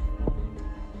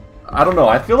 I don't know.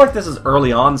 I feel like this is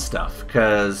early on stuff,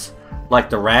 because, like,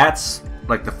 the rats,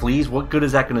 like the fleas, what good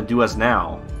is that going to do us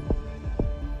now?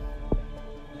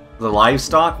 The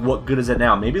livestock, what good is it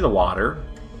now? Maybe the water.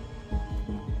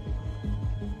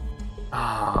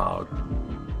 Oh,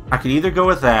 I could either go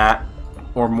with that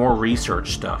or more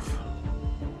research stuff.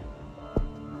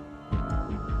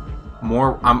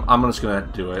 More. I'm just gonna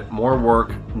do it. More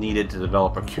work needed to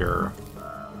develop a cure.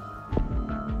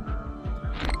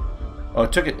 Oh,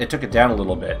 it took it down a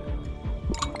little bit.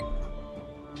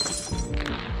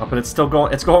 Oh, but it's still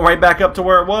going. It's going right back up to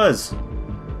where it was.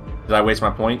 Did I waste my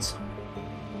points?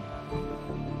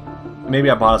 Maybe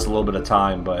I bought us a little bit of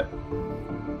time, but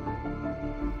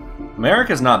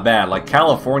America's not bad. Like,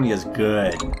 California's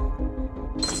good.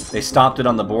 They stopped it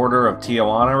on the border of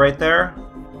Tijuana right there.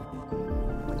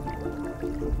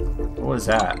 What is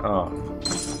that? Oh.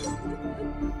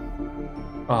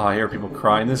 Oh, I hear people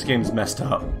crying. This game's messed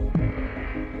up.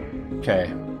 Okay.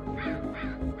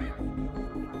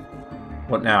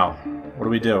 What now? What do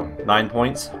we do? 9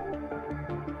 points?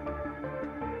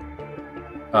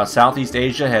 Southeast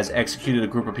Asia has executed a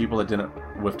group of people that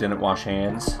didn't wash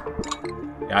hands.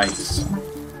 Yikes.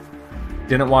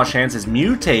 Didn't wash hands is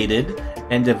mutated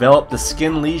and developed the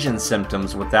skin lesion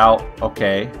symptoms without...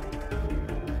 Okay.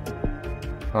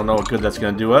 I don't know what good that's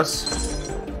going to do us.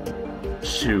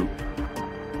 Shoot.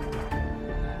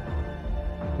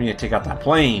 We need to take out that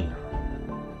plane.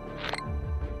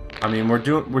 I mean,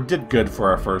 we did good for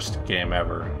our first game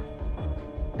ever.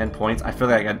 10 points. I feel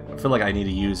like I need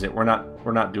to use it. We're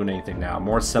not doing anything now.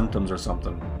 More symptoms or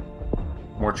something.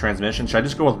 More transmission. Should I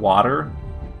just go with water?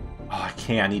 Oh, I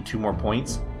can't. I need 2 more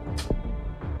points.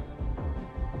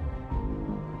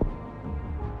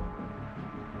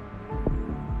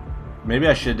 Maybe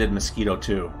I should have did mosquito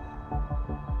too.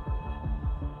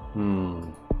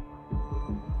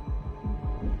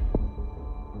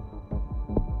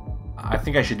 I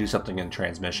think I should do something in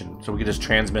transmission. So we could just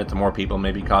transmit to more people,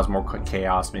 maybe cause more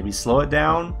chaos, maybe slow it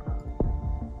down.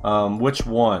 Which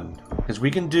one? Because we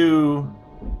can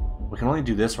only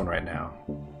do this one right now.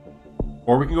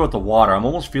 Or we can go with the water. I'm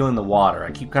almost feeling the water.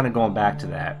 I keep kind of going back to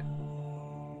that.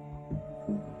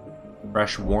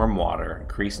 Fresh, warm water.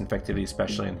 Increase infectivity,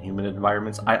 especially in humid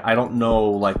environments. I don't know,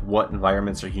 like, what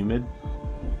environments are humid.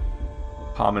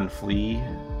 Common flea.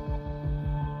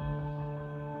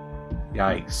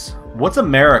 Yikes. What's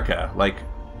America? Like,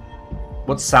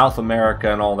 what's South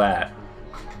America and all that?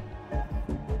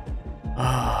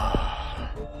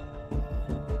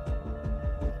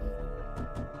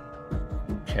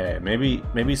 Okay,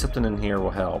 maybe something in here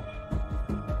will help.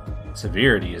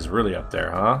 Severity is really up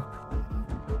there, huh?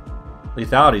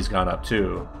 Lethality's gone up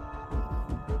too.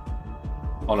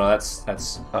 Oh no, that's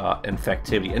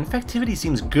infectivity. Infectivity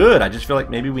seems good. I just feel like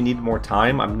maybe we need more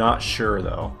time. I'm not sure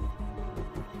though.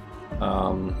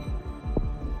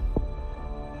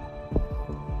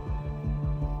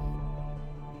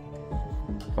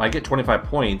 If I get 25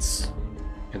 points,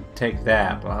 I can take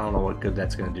that, but I don't know what good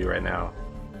that's going to do right now.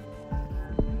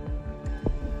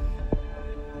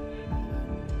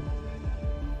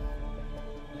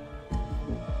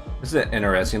 This is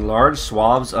interesting. Large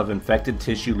swaths of infected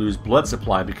tissue lose blood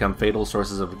supply, become fatal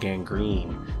sources of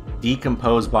gangrene.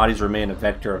 Decomposed bodies remain a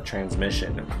vector of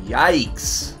transmission.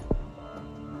 Yikes!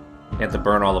 You have to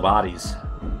burn all the bodies.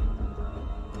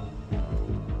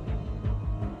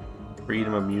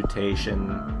 Freedom of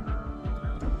mutation.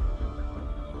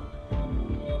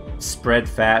 Spread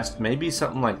fast. Maybe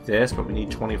something like this, but we need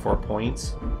 24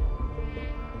 points.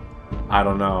 I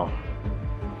don't know.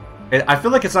 I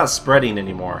feel like it's not spreading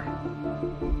anymore.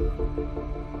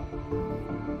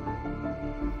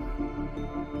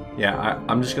 Yeah,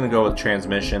 I'm just gonna go with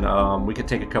transmission. We could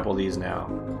take a couple of these now.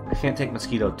 I can't take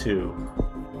mosquito 2.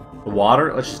 The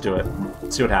water? Let's just do it.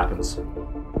 Let's see what happens.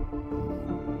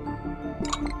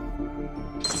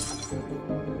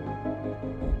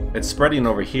 It's spreading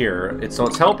over here. So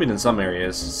it's helping in some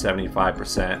areas,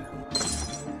 75%.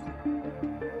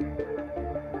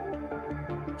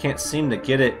 Can't seem to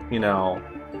get it, you know,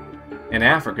 in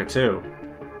Africa too.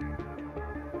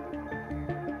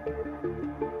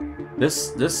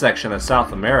 This section of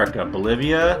South America,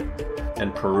 Bolivia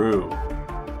and Peru.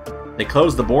 They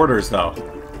closed the borders though.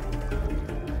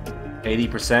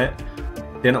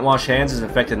 80%. Didn't wash hands has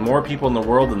infected more people in the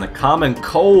world than the common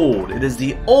cold. It is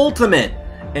the ultimate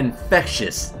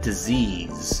infectious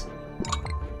disease.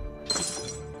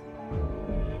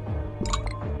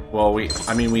 Well, we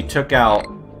took out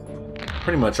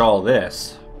pretty much all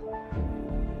this.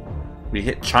 We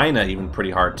hit China even pretty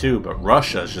hard too, but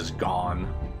Russia's just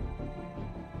gone.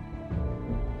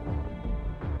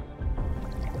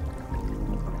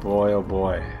 Boy, oh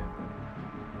boy.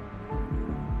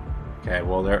 Okay,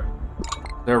 well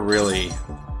they're really.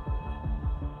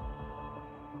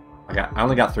 I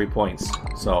only got 3 points,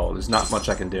 so there's not much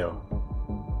I can do.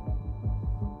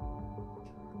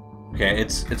 Okay,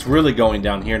 it's really going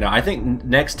down here now. I think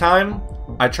next time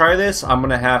I try this, I'm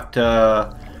gonna have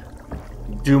to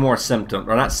do more symptoms,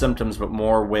 or not symptoms, but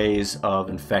more ways of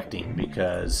infecting,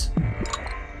 because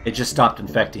it just stopped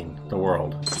infecting the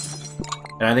world.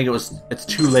 And I think it's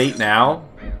too late now,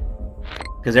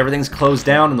 because everything's closed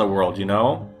down in the world, you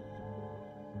know?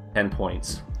 10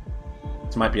 points.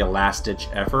 This might be a last-ditch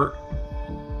effort.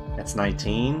 That's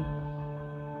 19.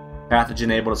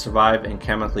 Pathogen able to survive in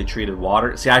chemically treated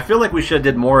water. See, I feel like we should have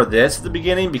did more of this at the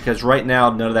beginning, because right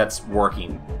now none of that's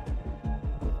working.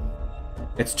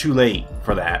 It's too late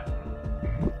for that.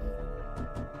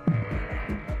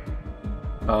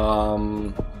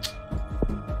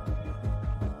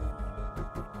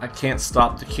 I can't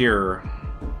stop the cure.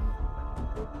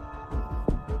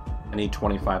 I need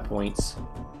 25 points.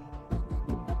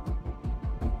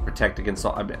 Protect against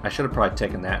all. I should have probably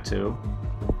taken that too.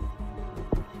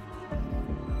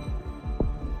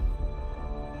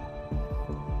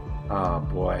 Oh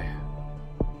boy.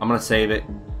 I'm gonna save it.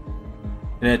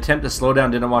 In an attempt to slow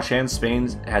down didn't wash hands, Spain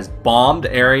has bombed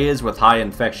areas with high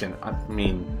infection. I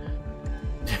mean,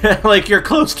 like, you're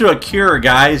close to a cure,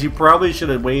 guys. You probably should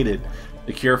have waited.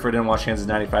 The cure for didn't wash hands is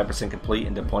 95% complete,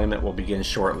 and deployment will begin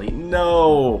shortly.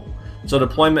 No! So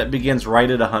deployment begins right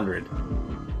at 100.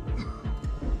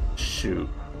 Shoot.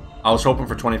 I was hoping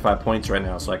for 25 points right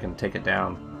now so I can take it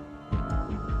down.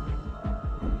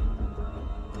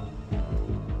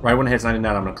 Right when it hits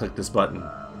 99, I'm going to click this button.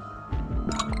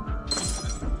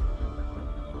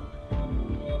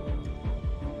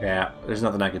 Yeah, there's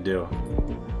nothing I can do.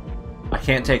 I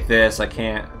can't take this, I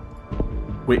can't.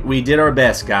 We did our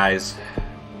best, guys.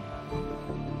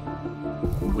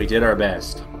 We did our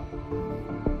best.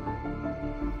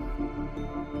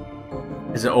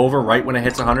 Is it over right when it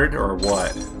hits 100, or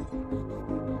what?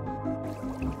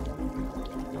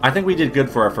 I think we did good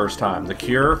for our first time. The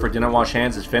cure for didn't wash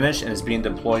hands is finished and is being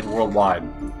deployed worldwide.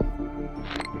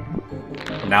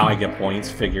 Now I get points,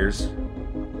 figures.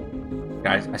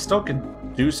 Guys, I still could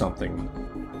do something.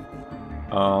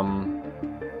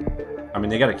 I mean,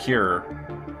 they got a cure.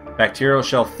 Bacterial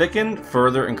shell thicken,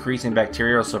 further increasing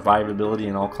bacterial survivability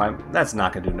in all climates. That's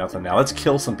not gonna do nothing now. Let's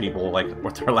kill some people, like,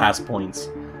 with their last points.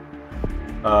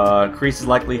 Increases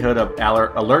likelihood of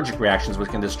allergic reactions, which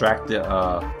can distract the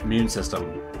immune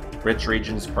system. Rich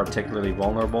regions particularly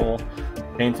vulnerable.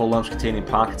 Painful lumps containing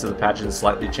pockets of the pathogen,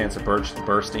 slightly chance of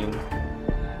bursting.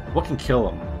 What can kill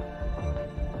them?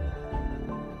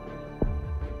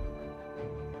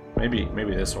 Maybe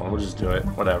this one. We'll just do it.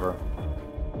 Whatever.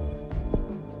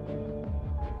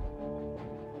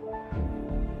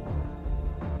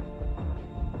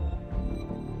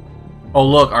 Oh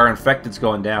look, our infected's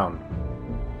going down.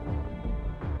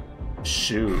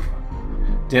 Shoot.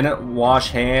 Didn't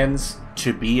wash hands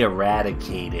to be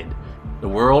eradicated. The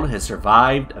world has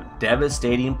survived a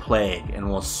devastating plague and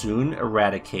will soon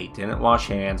eradicate didn't wash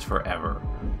hands forever.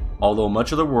 Although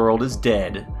much of the world is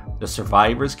dead, The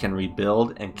survivors can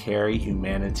rebuild and carry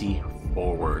humanity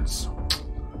forwards.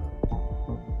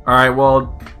 Alright,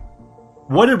 well,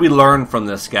 what did we learn from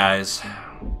this, guys?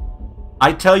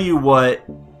 I tell you what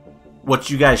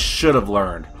you guys should have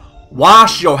learned.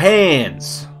 Wash your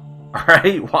hands!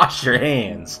 Alright? Wash your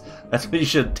hands. That's what you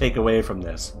should take away from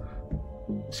this.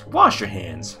 Just wash your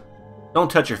hands. Don't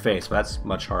touch your face, but that's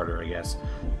much harder, I guess.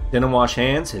 Didn't wash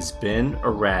hands has been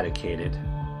eradicated.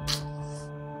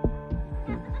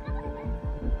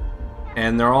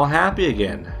 And they're all happy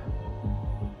again.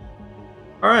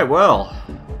 Alright, well.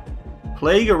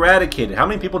 Plague eradicated. How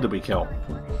many people did we kill?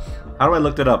 How do I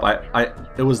look it up?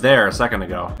 It was there a second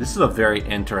ago. This is a very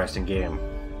interesting game.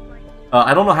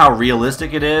 I don't know how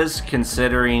realistic it is,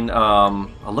 considering...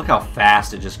 look how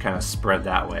fast it just kind of spread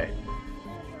that way.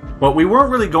 But we weren't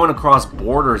really going across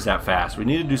borders that fast. We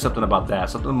need to do something about that.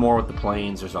 Something more with the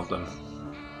planes or something.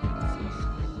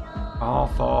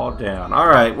 All fall down.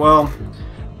 Alright, well...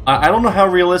 I don't know how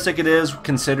realistic it is,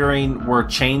 considering we're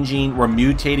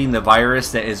mutating the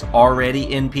virus that is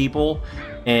already in people.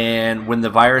 And when the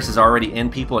virus is already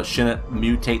in people, it shouldn't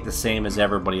mutate the same as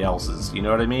everybody else's. You know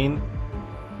what I mean?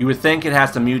 You would think it has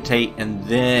to mutate and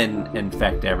then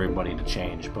infect everybody to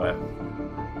change, but...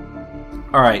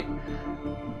 Alright.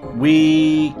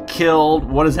 We killed,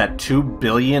 what is that, 2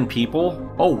 billion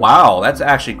people? Oh wow, that's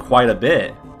actually quite a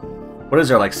bit. What is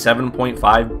there, like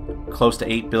 7.5, close to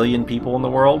 8 billion people in the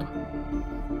world?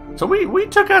 So we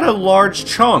took out a large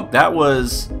chunk. That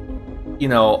was, you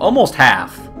know, almost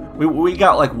half. We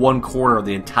got like 1/4 of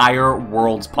the entire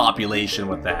world's population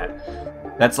with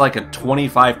that. That's like a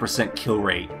 25% kill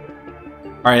rate.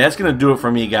 Alright, that's going to do it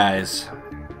for me, guys.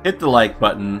 Hit the like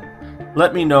button.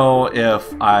 Let me know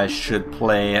if I should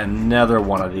play another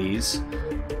one of these.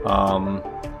 Alright,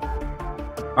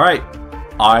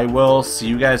 I will see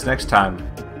you guys next time.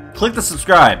 Click the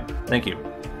subscribe. Thank you.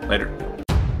 Later.